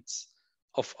component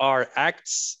of R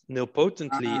acts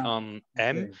nilpotently on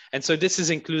M. And so this is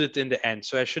included in the N.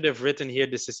 So I should have written here,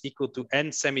 this is equal to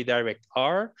N semi-direct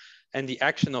R. And the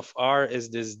action of R is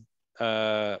this,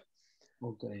 yeah,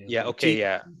 okay,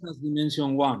 yeah. T has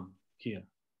dimension 1 here.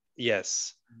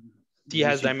 Yes. T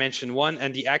has dimension 1,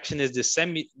 and the action is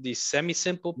the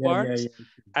semi-simple part,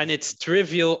 and it's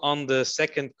trivial on the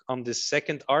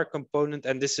second R component,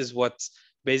 and this is what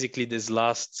basically this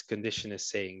last condition is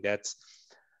saying.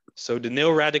 So the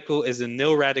nil radical is the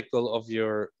nil radical of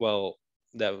your, well,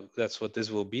 that's what this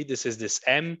will be. This is this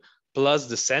M plus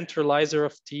the centralizer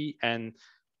of T, and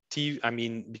T, I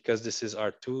mean, because this is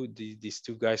R2, these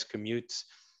two guys commute.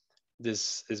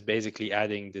 This is basically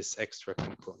adding this extra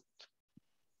component.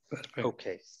 Perfect.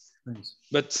 Okay. Thanks.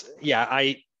 But yeah,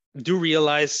 I do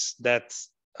realize that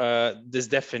this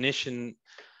definition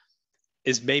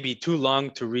is maybe too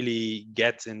long to really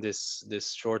get in this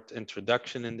short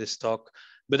introduction in this talk,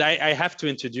 but I have to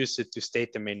introduce it to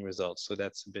state the main results. So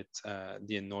that's a bit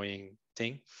the annoying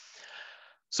thing.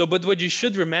 So, but what you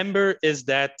should remember is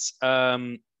that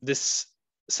this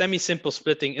semi-simple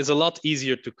splitting is a lot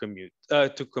easier to compute.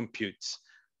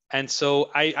 And so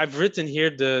I've written here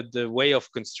the way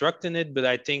of constructing it, but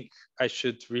I think I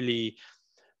should really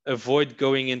avoid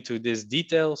going into these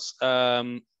details.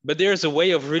 But there's a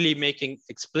way of really making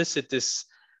explicit this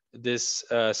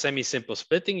semi-simple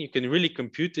splitting. You can really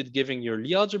compute it giving your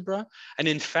Lie algebra. And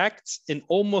in fact, in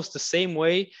almost the same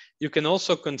way, you can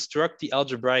also construct the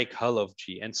algebraic hull of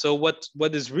G. And so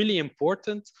what is really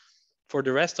important for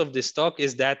the rest of this talk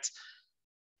is that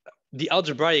the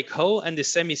algebraic hull and the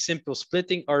semi-simple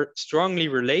splitting are strongly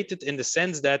related in the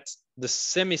sense that the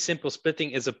semi-simple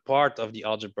splitting is a part of the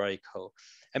algebraic hull.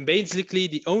 And basically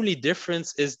the only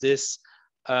difference is this,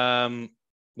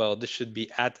 well, this should be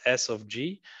at S of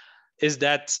G, is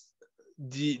that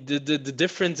the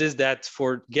difference is that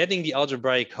for getting the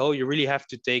algebraic hull, you really have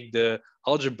to take the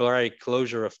algebraic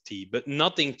closure of T, but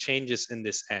nothing changes in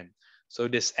this N. So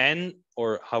this N,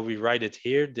 or how we write it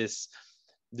here, this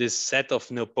set of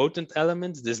nilpotent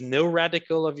elements, this nil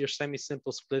radical of your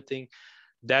semi-simple splitting,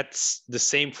 that's the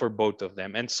same for both of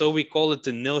them. And so we call it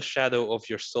the nil shadow of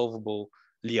your solvable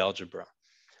Lie algebra.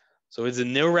 So it's a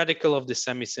nil radical of the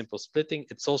semi-simple splitting.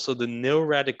 It's also the nil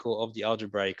radical of the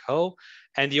algebraic hull.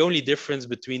 And the only difference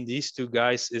between these two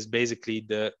guys is basically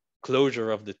the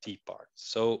closure of the T part.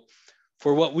 So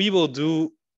for what we will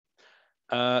do,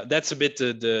 that's a bit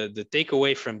the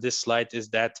takeaway from this slide is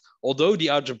that although the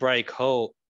algebraic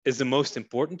hull is the most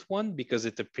important one because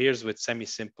it appears with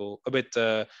semi-simple, with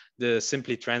the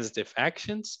simply transitive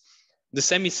actions, the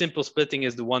semi-simple splitting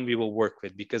is the one we will work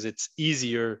with because it's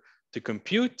easier to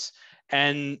compute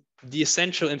and the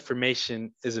essential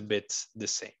information is a bit the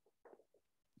same.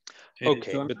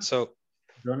 Okay, Jonas, but so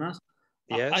Jonas,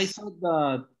 yes, I thought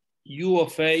that U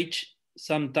of H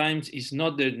sometimes is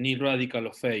not the nil radical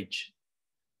of H,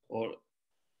 or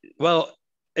well,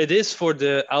 it is for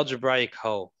the algebraic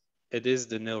hull. It is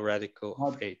the nil radical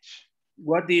of H.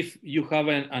 What if you have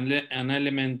an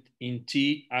element in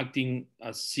T acting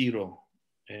as 0?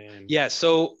 Yeah,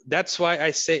 so that's why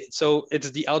I say, so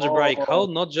it's the algebraic hull,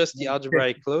 not just the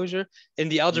algebraic closure. In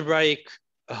the algebraic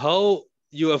hull,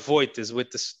 you avoid this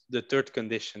with the third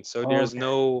condition. So there's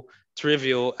no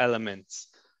trivial elements.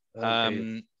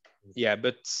 Yeah,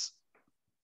 but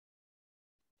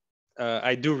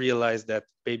I do realize that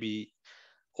maybe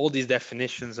all these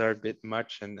definitions are a bit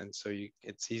much and so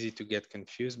it's easy to get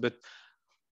confused. But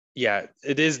yeah,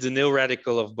 it is the nil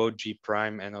radical of both G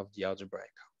prime and of the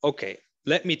algebraic. Okay,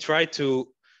 let me try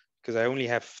to, because I only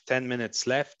have 10 minutes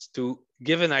left, to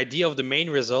give an idea of the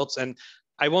main results. And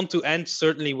I want to end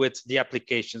certainly with the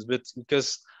applications, but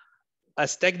because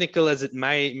as technical as it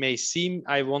may seem,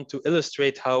 I want to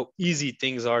illustrate how easy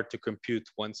things are to compute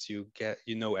once you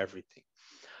know everything.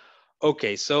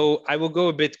 Okay, so I will go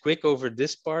a bit quick over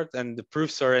this part, and the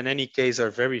proofs are in any case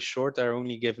are very short. I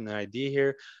only give an idea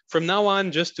here. From now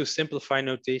on, just to simplify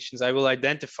notations, I will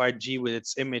identify G with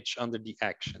its image under the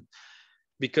action.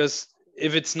 Because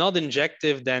if it's not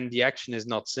injective, then the action is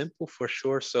not simple for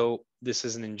sure. So this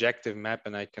is an injective map,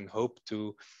 and I can hope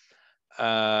to,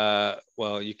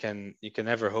 well, you can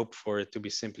never hope for it to be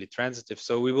simply transitive.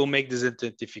 So we will make this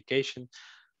identification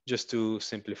just to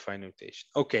simplify notation.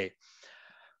 Okay.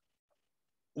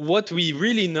 What we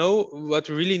really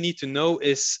need to know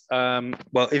is,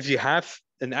 well, if you have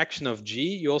an action of G,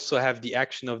 you also have the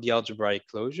action of the algebraic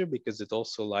closure, because it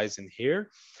also lies in here.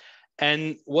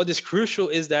 And what is crucial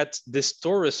is that this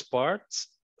torus part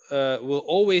will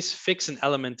always fix an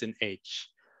element in H.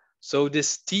 So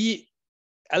this T,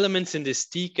 elements in this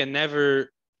T can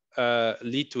never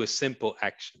lead to a simple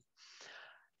action.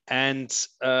 And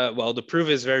well, the proof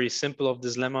is very simple of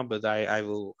this lemma, but I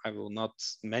will not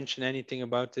mention anything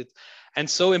about it. And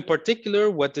so in particular,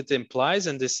 what it implies,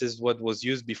 and this is what was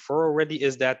used before already,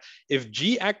 is that if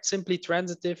G acts simply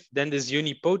transitive, then this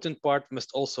unipotent part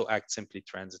must also act simply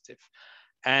transitive.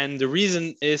 And the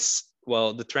reason is,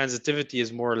 well, the transitivity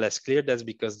is more or less clear. That's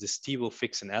because this T will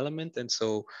fix an element. And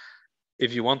so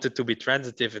if you want it to be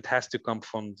transitive, it has to come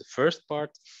from the first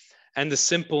part. And the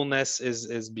simpleness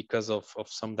is because of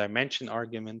some dimension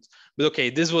argument. But okay,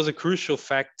 this was a crucial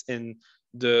fact in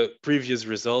the previous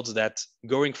results, that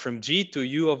going from G to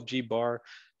U of G bar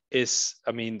is,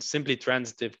 I mean, simply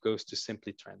transitive goes to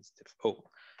simply transitive. Oh,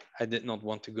 I did not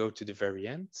want to go to the very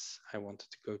end. I wanted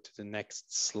to go to the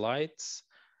next slides.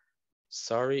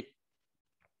 Sorry.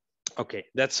 Okay,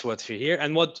 that's what we here.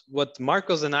 And what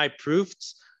Marcos and I proved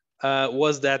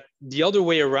was that the other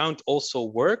way around also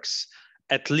works,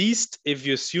 at least if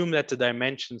you assume that the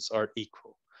dimensions are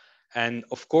equal. And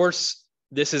of course,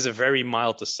 this is a very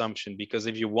mild assumption, because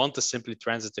if you want a simply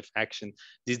transitive action,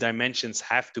 these dimensions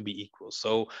have to be equal.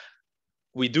 So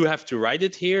we do have to write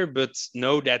it here, but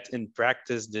know that in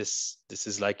practice, this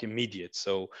is like immediate.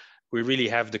 So we really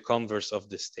have the converse of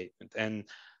this statement. And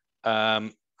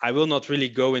I will not really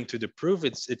go into the proof.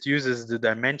 It uses the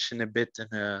dimension a bit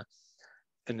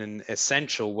in an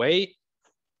essential way,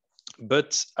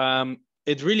 but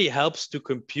it really helps to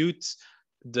compute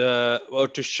or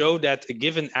to show that a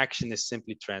given action is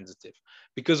simply transitive.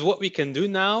 Because what we can do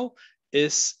now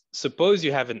is, suppose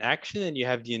you have an action and you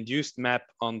have the induced map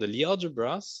on the Lie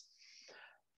algebras.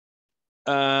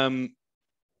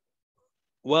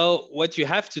 Well, what you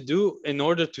have to do in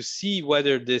order to see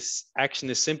whether this action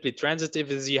is simply transitive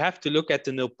is you have to look at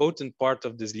the nilpotent part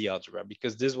of this Lie algebra,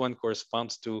 because this one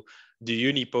corresponds to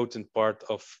the unipotent part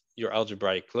of your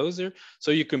algebraic closure. So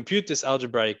you compute this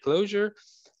algebraic closure,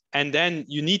 and then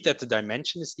you need that the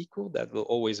dimension is equal. That will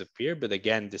always appear, but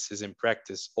again, this is in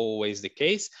practice always the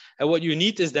case. And what you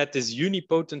need is that this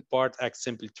unipotent part acts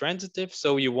simply transitive.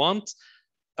 So you want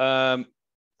that,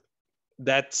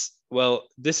 well,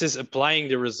 this is applying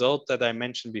the result that I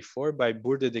mentioned before by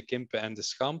Boerde, de Kimpe, and de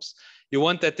Schamps. You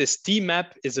want that this T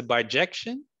map is a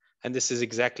bijection, and this is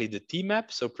exactly the T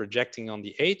map, so projecting on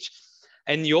the H.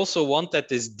 And you also want that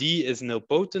this D is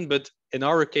nilpotent, but in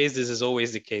our case, this is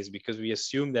always the case, because we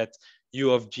assume that U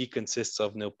of G consists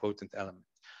of nilpotent element.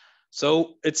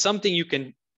 So it's something you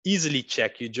can easily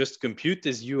check. You just compute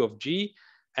this U of G,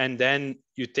 and then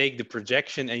you take the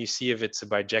projection and you see if it's a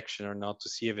bijection or not, to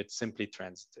see if it's simply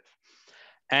transitive.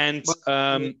 And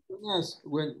yes,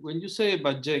 when you say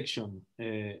bijection,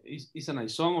 it's an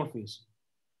isomorphism.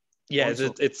 Yeah,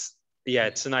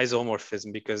 it's an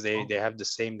isomorphism, because they have the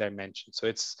same dimension. So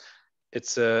it's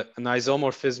an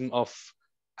isomorphism of,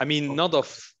 I mean, not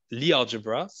of Lie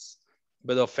algebras,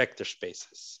 but of vector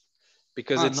spaces,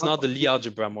 because it's not the Lie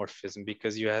algebra morphism,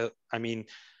 because you have, I mean,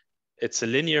 it's a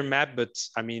linear map, but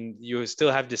I mean, you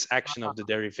still have this action of the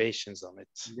derivations on it.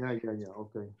 Yeah,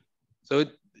 okay. So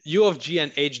U of G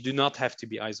and H do not have to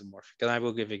be isomorphic, and I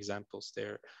will give examples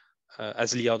there.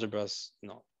 As Lie algebras,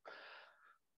 no.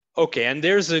 Okay, and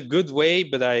there's a good way,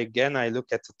 but I look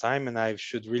at the time and I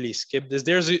should really skip this.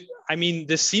 I mean,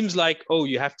 this seems like, oh,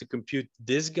 you have to compute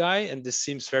this guy, and this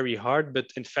seems very hard, but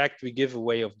in fact, we give a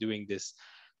way of doing this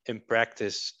in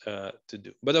practice to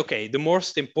do. But okay, the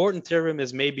most important theorem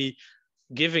is maybe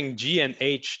giving G and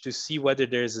H to see whether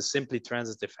there is a simply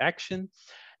transitive action.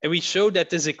 And we show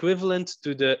that is equivalent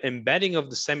to the embedding of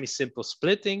the semisimple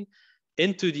splitting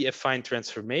into the affine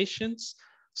transformations,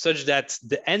 such that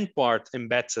the N part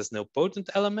embeds as nilpotent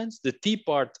elements, the T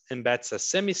part embeds as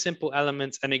semisimple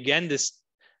elements. And again, this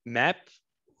map,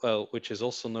 well, which is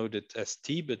also noted as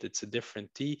T, but it's a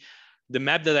different T, the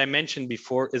map that I mentioned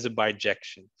before is a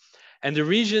bijection. And the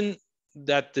reason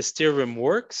that this theorem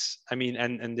works, I mean,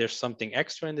 and there's something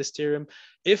extra in this theorem,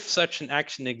 if such an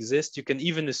action exists, you can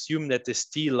even assume that this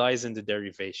T lies in the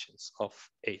derivations of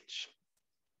H.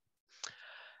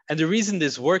 And the reason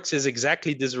this works is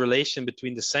exactly this relation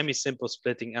between the semi-simple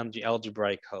splitting and the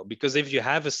algebraic hull. Because if you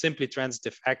have a simply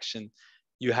transitive action,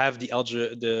 you have the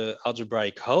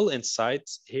algebraic hull inside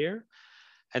here.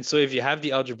 And so if you have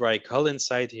the algebraic hull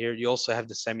inside here, you also have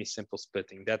the semi-simple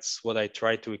splitting. That's what I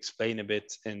try to explain a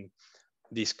bit in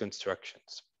these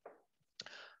constructions.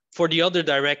 For the other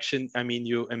direction, I mean,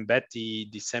 you embed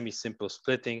the semi-simple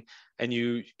splitting and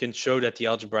you can show that the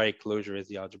algebraic closure is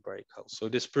the algebraic hull. So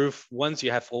this proof, once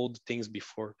you have all the things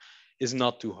before, is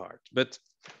not too hard. But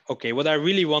okay, what I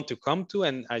really want to come to,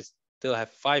 and I still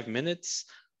have 5 minutes,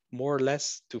 more or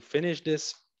less, to finish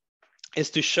this, is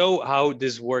to show how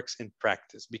this works in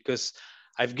practice, because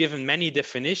I've given many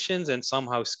definitions and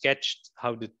somehow sketched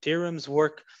how the theorems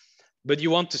work, but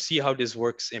you want to see how this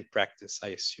works in practice, I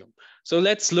assume. So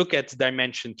let's look at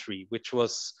dimension 3, which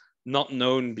was not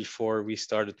known before we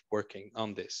started working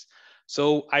on this.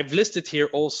 So I've listed here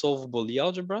all solvable Lie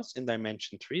algebras in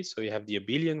dimension 3. So you have the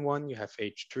abelian one, you have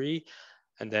H3,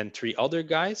 and then 3 other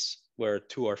guys, where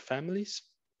 2 are families.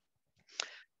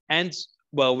 And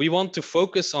well, we want to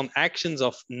focus on actions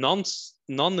of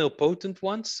non-nilpotent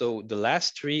ones. So the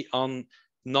last 3 on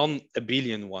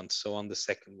non-abelian ones. So on the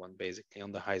second one, basically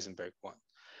on the Heisenberg one.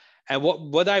 And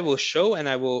what I will show, and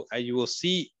you will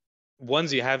see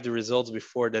once you have the results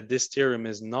before, that this theorem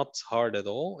is not hard at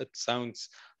all. It sounds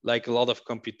like a lot of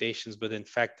computations, but in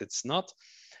fact it's not.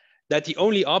 That the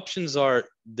only options are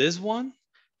this one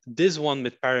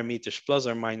with parameters plus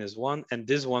or minus 1, and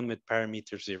this one with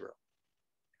parameter 0.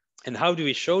 And how do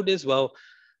we show this? Well,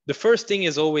 the first thing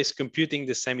is always computing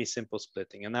the semi-simple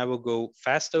splitting. And I will go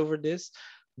fast over this,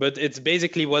 but it's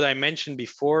basically what I mentioned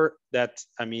before, that,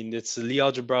 I mean, it's a Lie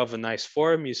algebra of a nice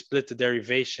form. You split the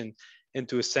derivation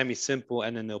into a semi-simple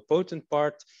and a nilpotent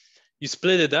part. You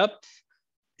split it up,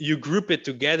 you group it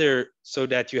together so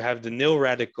that you have the nil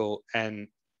radical and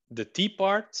the T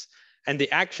part. And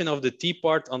the action of the T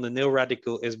part on the nil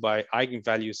radical is by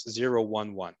eigenvalues 0,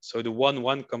 1, 1. So the 1,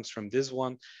 1 comes from this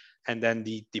one. And then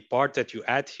the part that you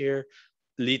add here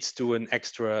leads to an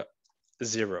extra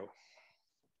 0.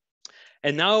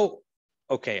 And now,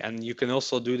 okay, and you can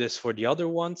also do this for the other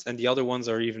ones. And the other ones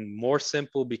are even more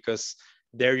simple, because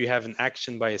there you have an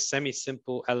action by a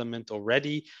semi-simple element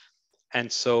already.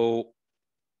 And so,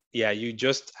 yeah, you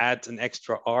just add an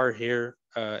extra R here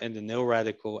in the nil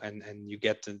radical, and you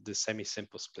get the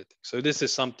semi-simple splitting. So this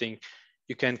is something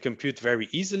you can compute very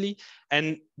easily.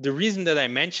 And the reason that I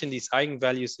mention these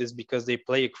eigenvalues is because they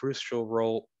play a crucial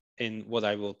role in what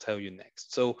I will tell you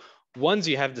next. So once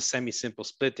you have the semi-simple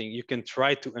splitting, you can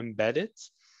try to embed it.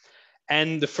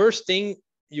 And the first thing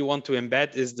you want to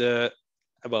embed is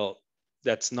well,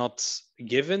 that's not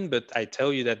given, but I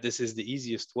tell you that this is the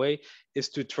easiest way, is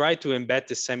to try to embed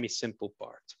the semi-simple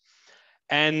part.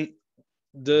 And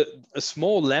a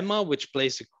small lemma which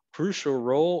plays a crucial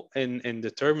role in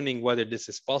determining whether this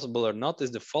is possible or not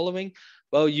is the following.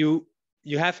 Well, you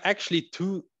have actually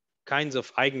 2 kinds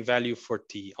of eigenvalue for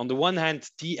T. On the one hand,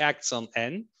 T acts on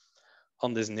N,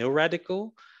 on this nil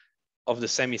radical of the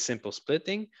semi-simple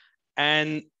splitting.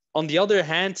 And on the other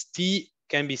hand, T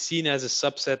can be seen as a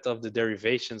subset of the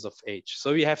derivations of H.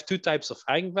 So we have 2 types of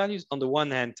eigenvalues. On the one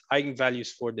hand, eigenvalues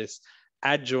for this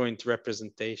adjoint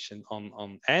representation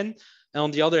on N, and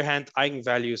on the other hand,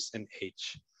 eigenvalues in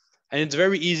H. And it's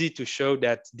very easy to show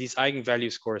that these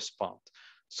eigenvalues correspond.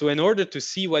 So in order to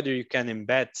see whether you can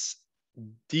embed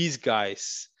these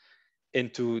guys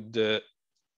into the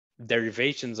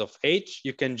derivations of H,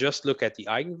 you can just look at the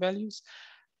eigenvalues.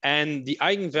 And the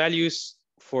eigenvalues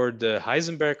for the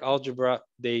Heisenberg algebra,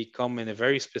 they come in a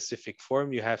very specific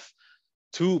form. You have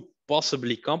 2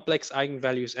 possibly complex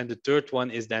eigenvalues, and the third one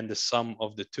is then the sum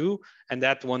of the 2, and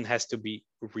that one has to be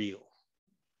real.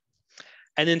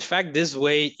 And in fact, this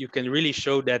way you can really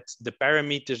show that the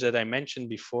parameters that I mentioned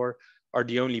before are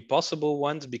the only possible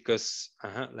ones, because,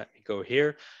 let me go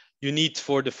here. You need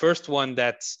for the first one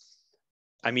that,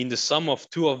 I mean, the sum of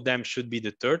 2 of them should be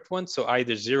the third one. So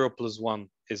either 0 plus 1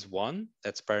 is 1,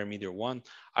 that's parameter 1.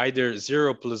 Either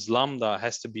 0 plus lambda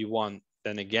has to be 1,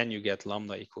 then again, you get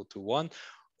lambda equal to 1.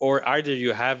 Or either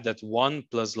you have that 1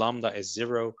 plus lambda is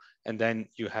 0, and then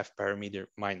you have parameter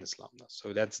minus lambda.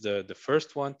 So that's the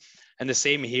first one. And the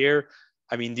same here.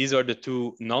 I mean, these are the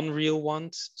 2 non-real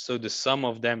ones. So the sum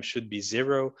of them should be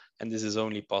 0, and this is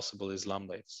only possible is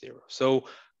lambda is 0. So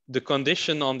the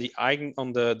condition on the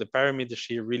parameters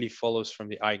here really follows from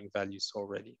the eigenvalues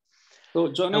already.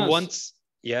 So Jonas,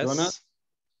 Yes. Jonas?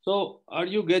 So are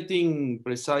you getting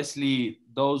precisely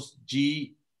those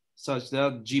G such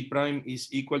that G prime is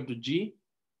equal to G?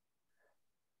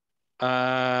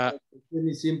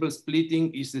 Semi-simple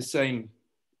splitting is the same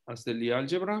as the Lie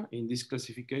algebra in this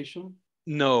classification?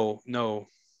 No, no.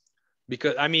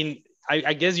 Because, I mean,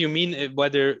 I guess you mean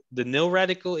whether the nil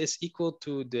radical is equal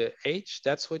to the H?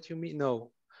 That's what you mean?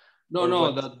 No. No, or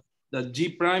no, what? that G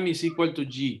prime is equal to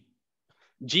G.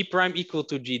 G prime equal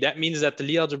to G. That means that the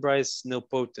Lie algebra is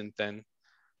nilpotent then.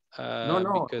 No,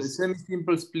 the Because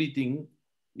semi-simple splitting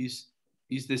is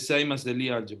the same as the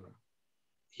Lie algebra.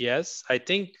 yes, I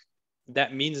think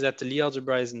that means that the Lie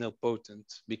algebra is nilpotent.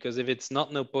 Because if it's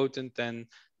not nilpotent, then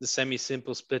the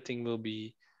semi-simple splitting will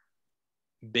be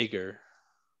bigger.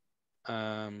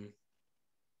 But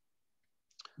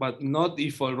not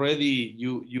if already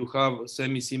you have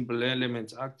semi-simple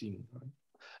elements acting. Right?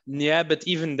 Yeah, but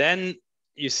even then,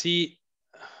 you see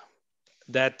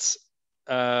that,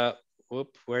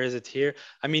 where is it here?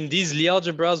 I mean, these Lie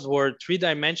algebras were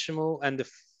 3-dimensional and the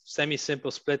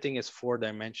semi-simple splitting is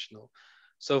 4-dimensional.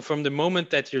 So from the moment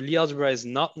that your Lie algebra is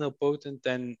not nilpotent,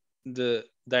 then the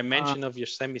dimension of your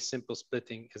semi-simple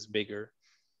splitting is bigger.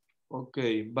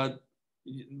 Okay, but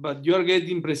you are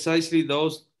getting precisely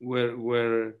those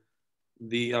where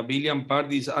the abelian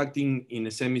part is acting in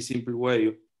a semi-simple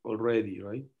way already,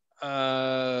 right?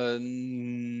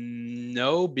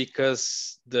 No,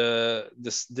 because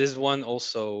this one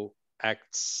also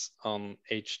acts on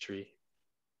H3.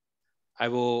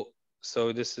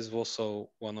 So this is also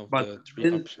one of the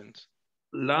 3 options.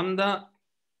 Lambda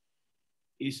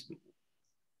is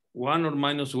 1 or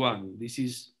 -1. This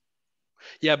is...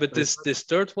 Yeah, but this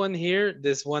third one here,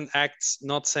 this one acts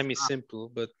not semi-simple,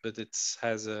 but it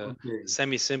has a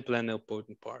semi-simple and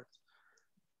nilpotent part.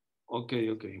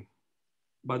 Okay.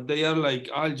 But they are like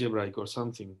algebraic or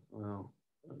something.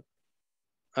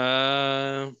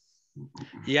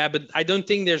 Yeah, but I don't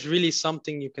think there's really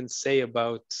something you can say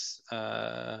about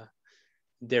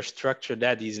their structure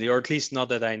that easily, or at least not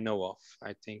that I know of.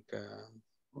 I think.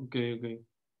 Okay.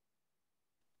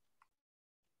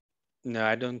 No,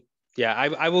 I don't. Yeah,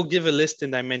 I will give a list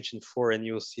in dimension 4, and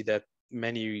you'll see that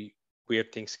many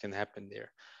weird things can happen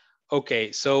there.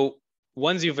 Okay, so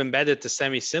once you've embedded the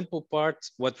semi-simple part,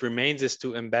 what remains is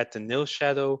to embed the nil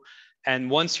shadow.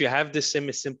 And once you have the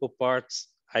semi-simple parts,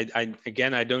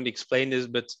 again, I don't explain this,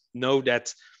 but know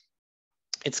that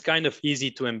it's kind of easy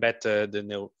to embed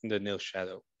the nil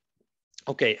shadow.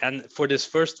 Okay, and for this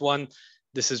first one,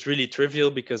 this is really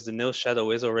trivial because the nil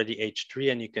shadow is already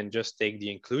H3 and you can just take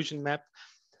the inclusion map.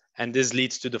 And this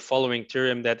leads to the following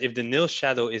theorem that if the nil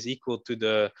shadow is equal to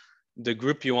the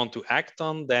group you want to act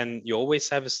on, then you always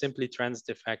have a simply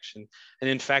transitive action. And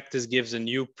in fact, this gives a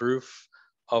new proof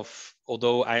of,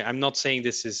 although I'm not saying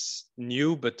this is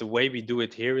new, but the way we do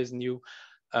it here is new,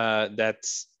 that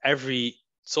every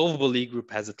solvable Lie group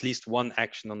has at least one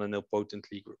action on a nilpotent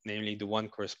Lie group, namely the one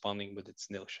corresponding with its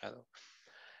nil shadow.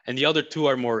 And the other 2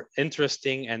 are more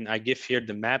interesting, and I give here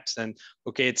the maps. And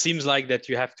okay, it seems like that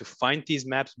you have to find these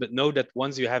maps, but know that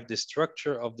once you have the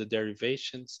structure of the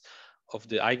derivations of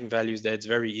the eigenvalues, that it's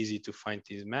very easy to find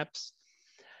these maps.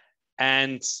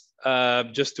 And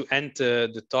just to end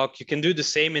the talk, you can do the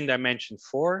same in dimension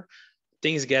 4.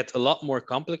 Things get a lot more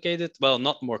complicated. Well,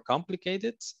 not more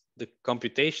complicated. The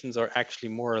computations are actually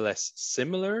more or less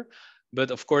similar, but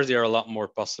of course there are a lot more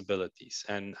possibilities.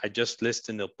 And I just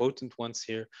listed the nilpotent ones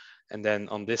here. And then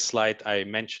on this slide, I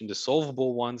mentioned the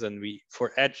solvable ones. And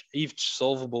for each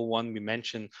solvable one, we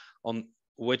mention on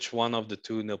which one of the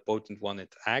 2 nilpotent one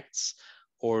it acts,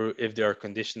 or if there are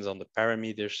conditions on the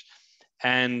parameters.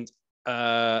 And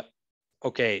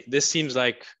okay, this seems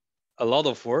like a lot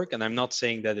of work, and I'm not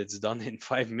saying that it's done in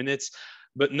 5 minutes,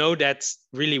 but know that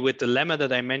really with the lemma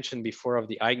that I mentioned before of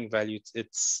the eigenvalues,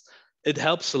 it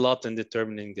helps a lot in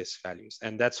determining these values.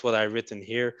 And that's what I've written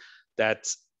here, that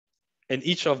in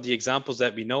each of the examples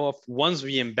that we know of, once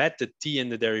we embed the t in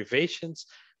the derivations,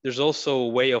 there's also a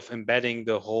way of embedding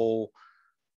the whole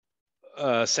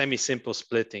semi-simple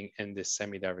splitting in this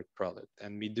semi-direct product.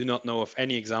 And we do not know of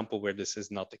any example where this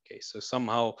is not the case. So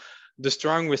somehow the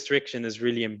strong restriction is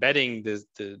really embedding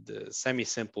the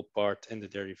semi-simple part in the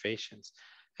derivations,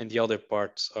 and the other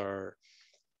parts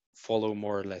follow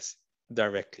more or less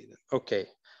directly. Okay,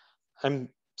 I'm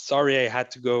sorry I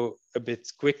had to go a bit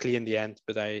quickly in the end,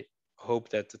 but I hope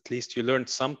that at least you learned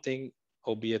something,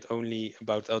 albeit only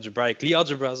about algebraic Lie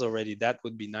algebras already. That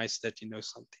would be nice that you know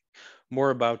something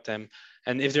more about them.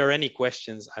 And if there are any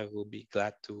questions, I will be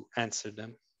glad to answer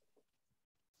them.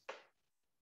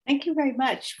 Thank you very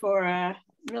much for a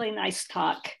really nice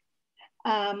talk.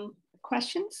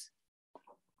 Questions?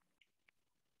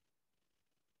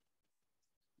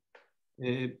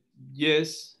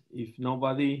 Yes, if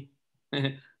nobody,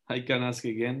 I can ask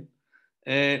again.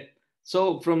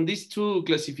 So from these two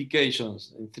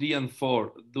classifications, 3 and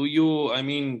 4, do you, I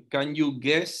mean, can you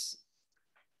guess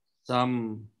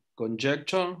some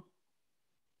conjecture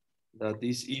that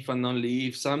is if and only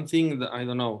if something, that, I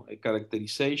don't know, a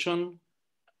characterization?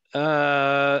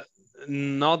 Not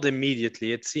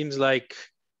immediately. It seems like,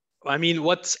 I mean,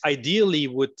 what ideally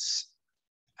would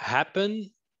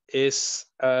happen is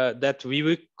that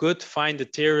could find a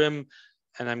theorem,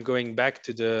 and I'm going back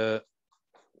to the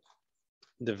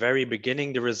very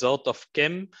beginning, the result of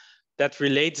Kim, that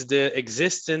relates the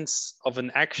existence of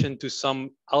an action to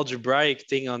some algebraic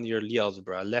thing on your Lie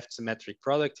algebra, left symmetric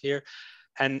product here.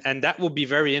 And that would be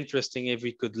very interesting if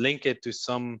we could link it to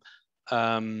some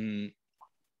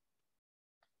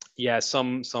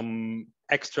some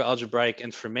extra algebraic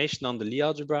information on the Lie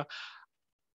algebra.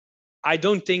 I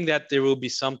don't think that there will be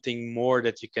something more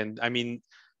that you can, I mean,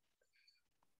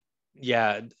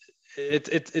 yeah,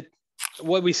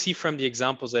 what we see from the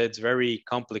examples, that it's very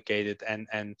complicated,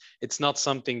 and it's not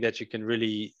something that you can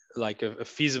really, like a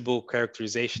feasible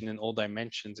characterization in all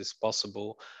dimensions is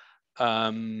possible.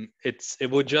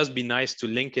 It would just be nice to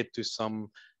link it to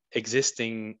some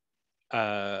existing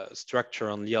structure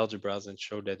on Lie algebras and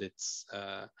show that it's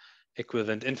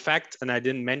equivalent. In fact, and I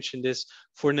didn't mention this,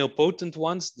 for nilpotent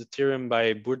ones, the theorem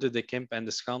by Boerde, de Kemp, and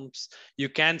de Schamps, you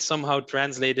can somehow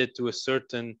translate it to a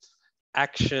certain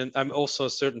action, also a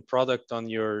certain product on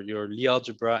your Lie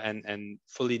algebra, and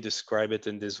fully describe it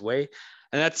in this way.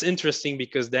 And that's interesting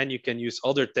because then you can use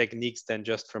other techniques than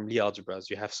just from Lie algebras.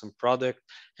 You have some product,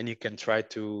 and you can try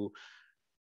to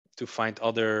find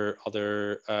other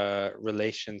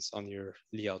relations on your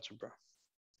Lie algebra.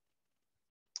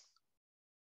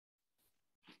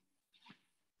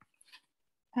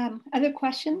 Other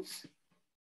questions?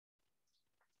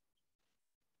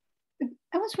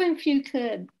 I was wondering if you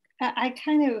could, I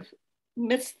kind of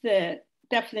missed the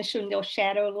definition of nil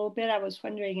shadow a little bit. I was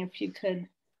wondering if you could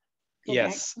go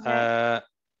yes. back to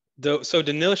that. So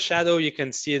the nil shadow, you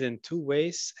can see it in two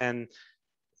ways, and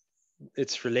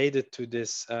it's related to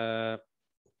this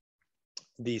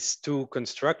these two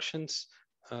constructions.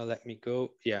 Let me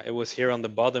go. Yeah, it was here on the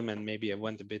bottom, and maybe I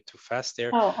went a bit too fast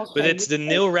there. Oh, okay. But it's the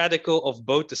nil radical of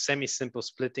both the semi-simple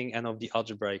splitting and of the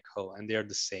algebraic whole, and they are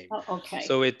the same. Oh, okay.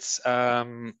 So it's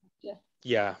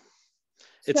yeah.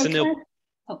 It's so a nil.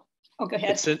 Oh, go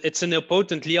ahead. It's a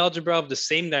nilpotent Lie algebra of the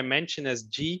same dimension as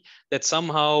G that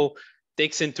somehow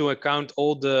takes into account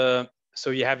all the.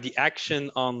 So you have the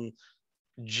action on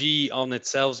G on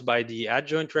itself by the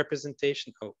adjoint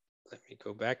representation. Oh, let me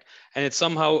go back. And it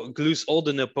somehow glues all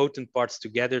the nilpotent parts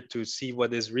together to see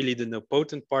what is really the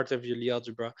nilpotent part of your Lie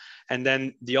algebra. And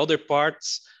then the other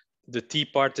parts, the T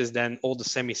part, is then all the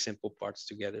semi-simple parts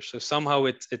together. So somehow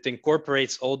it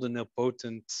incorporates all the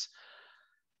nilpotent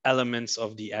elements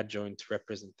of the adjoint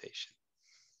representation.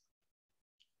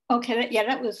 Okay,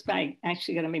 that was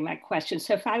actually going to be my question.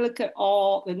 So if I look at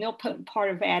all the nilpotent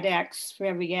part of add x for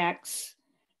every x,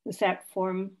 does that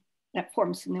forms the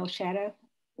nil shadow?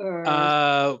 Or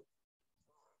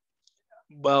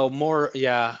well, more,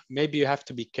 yeah, maybe you have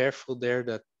to be careful there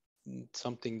that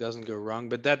something doesn't go wrong,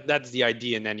 but that's the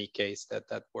idea in any case,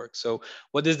 that works. So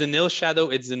what is the nil shadow?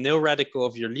 It's the nil radical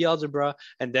of your Lie algebra,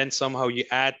 and then somehow you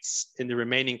add in the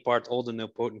remaining part all the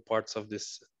nilpotent parts of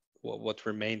this, what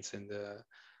remains in the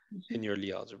in your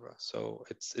Lie algebra. So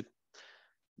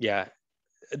yeah,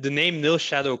 the name nil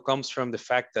shadow comes from the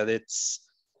fact that it's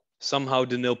somehow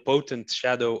the nilpotent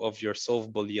shadow of your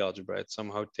solvable Lie algebra. It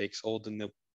somehow takes all the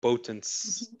nilpotent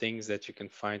things that you can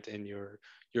find in your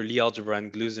Lie algebra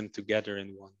and glues them together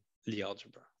in one Lie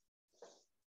algebra.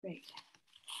 Great.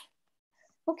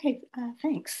 Okay,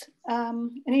 thanks.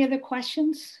 Any other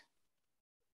questions?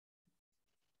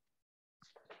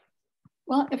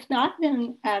 Well, if not,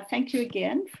 then thank you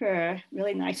again for a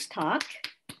really nice talk.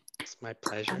 It's my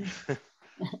pleasure.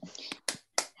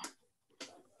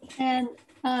 And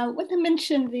what I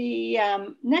mentioned, the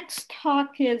next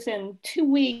talk is in 2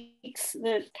 weeks.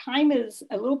 The time is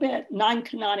a little bit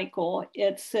non-canonical.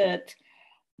 It's at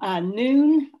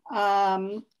noon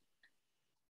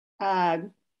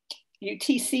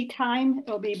UTC time.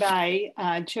 It'll be by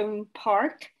Joan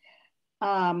Park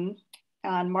on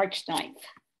March 9th.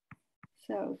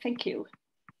 So thank you.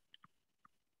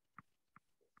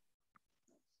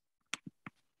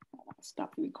 I'll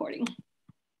stop the recording.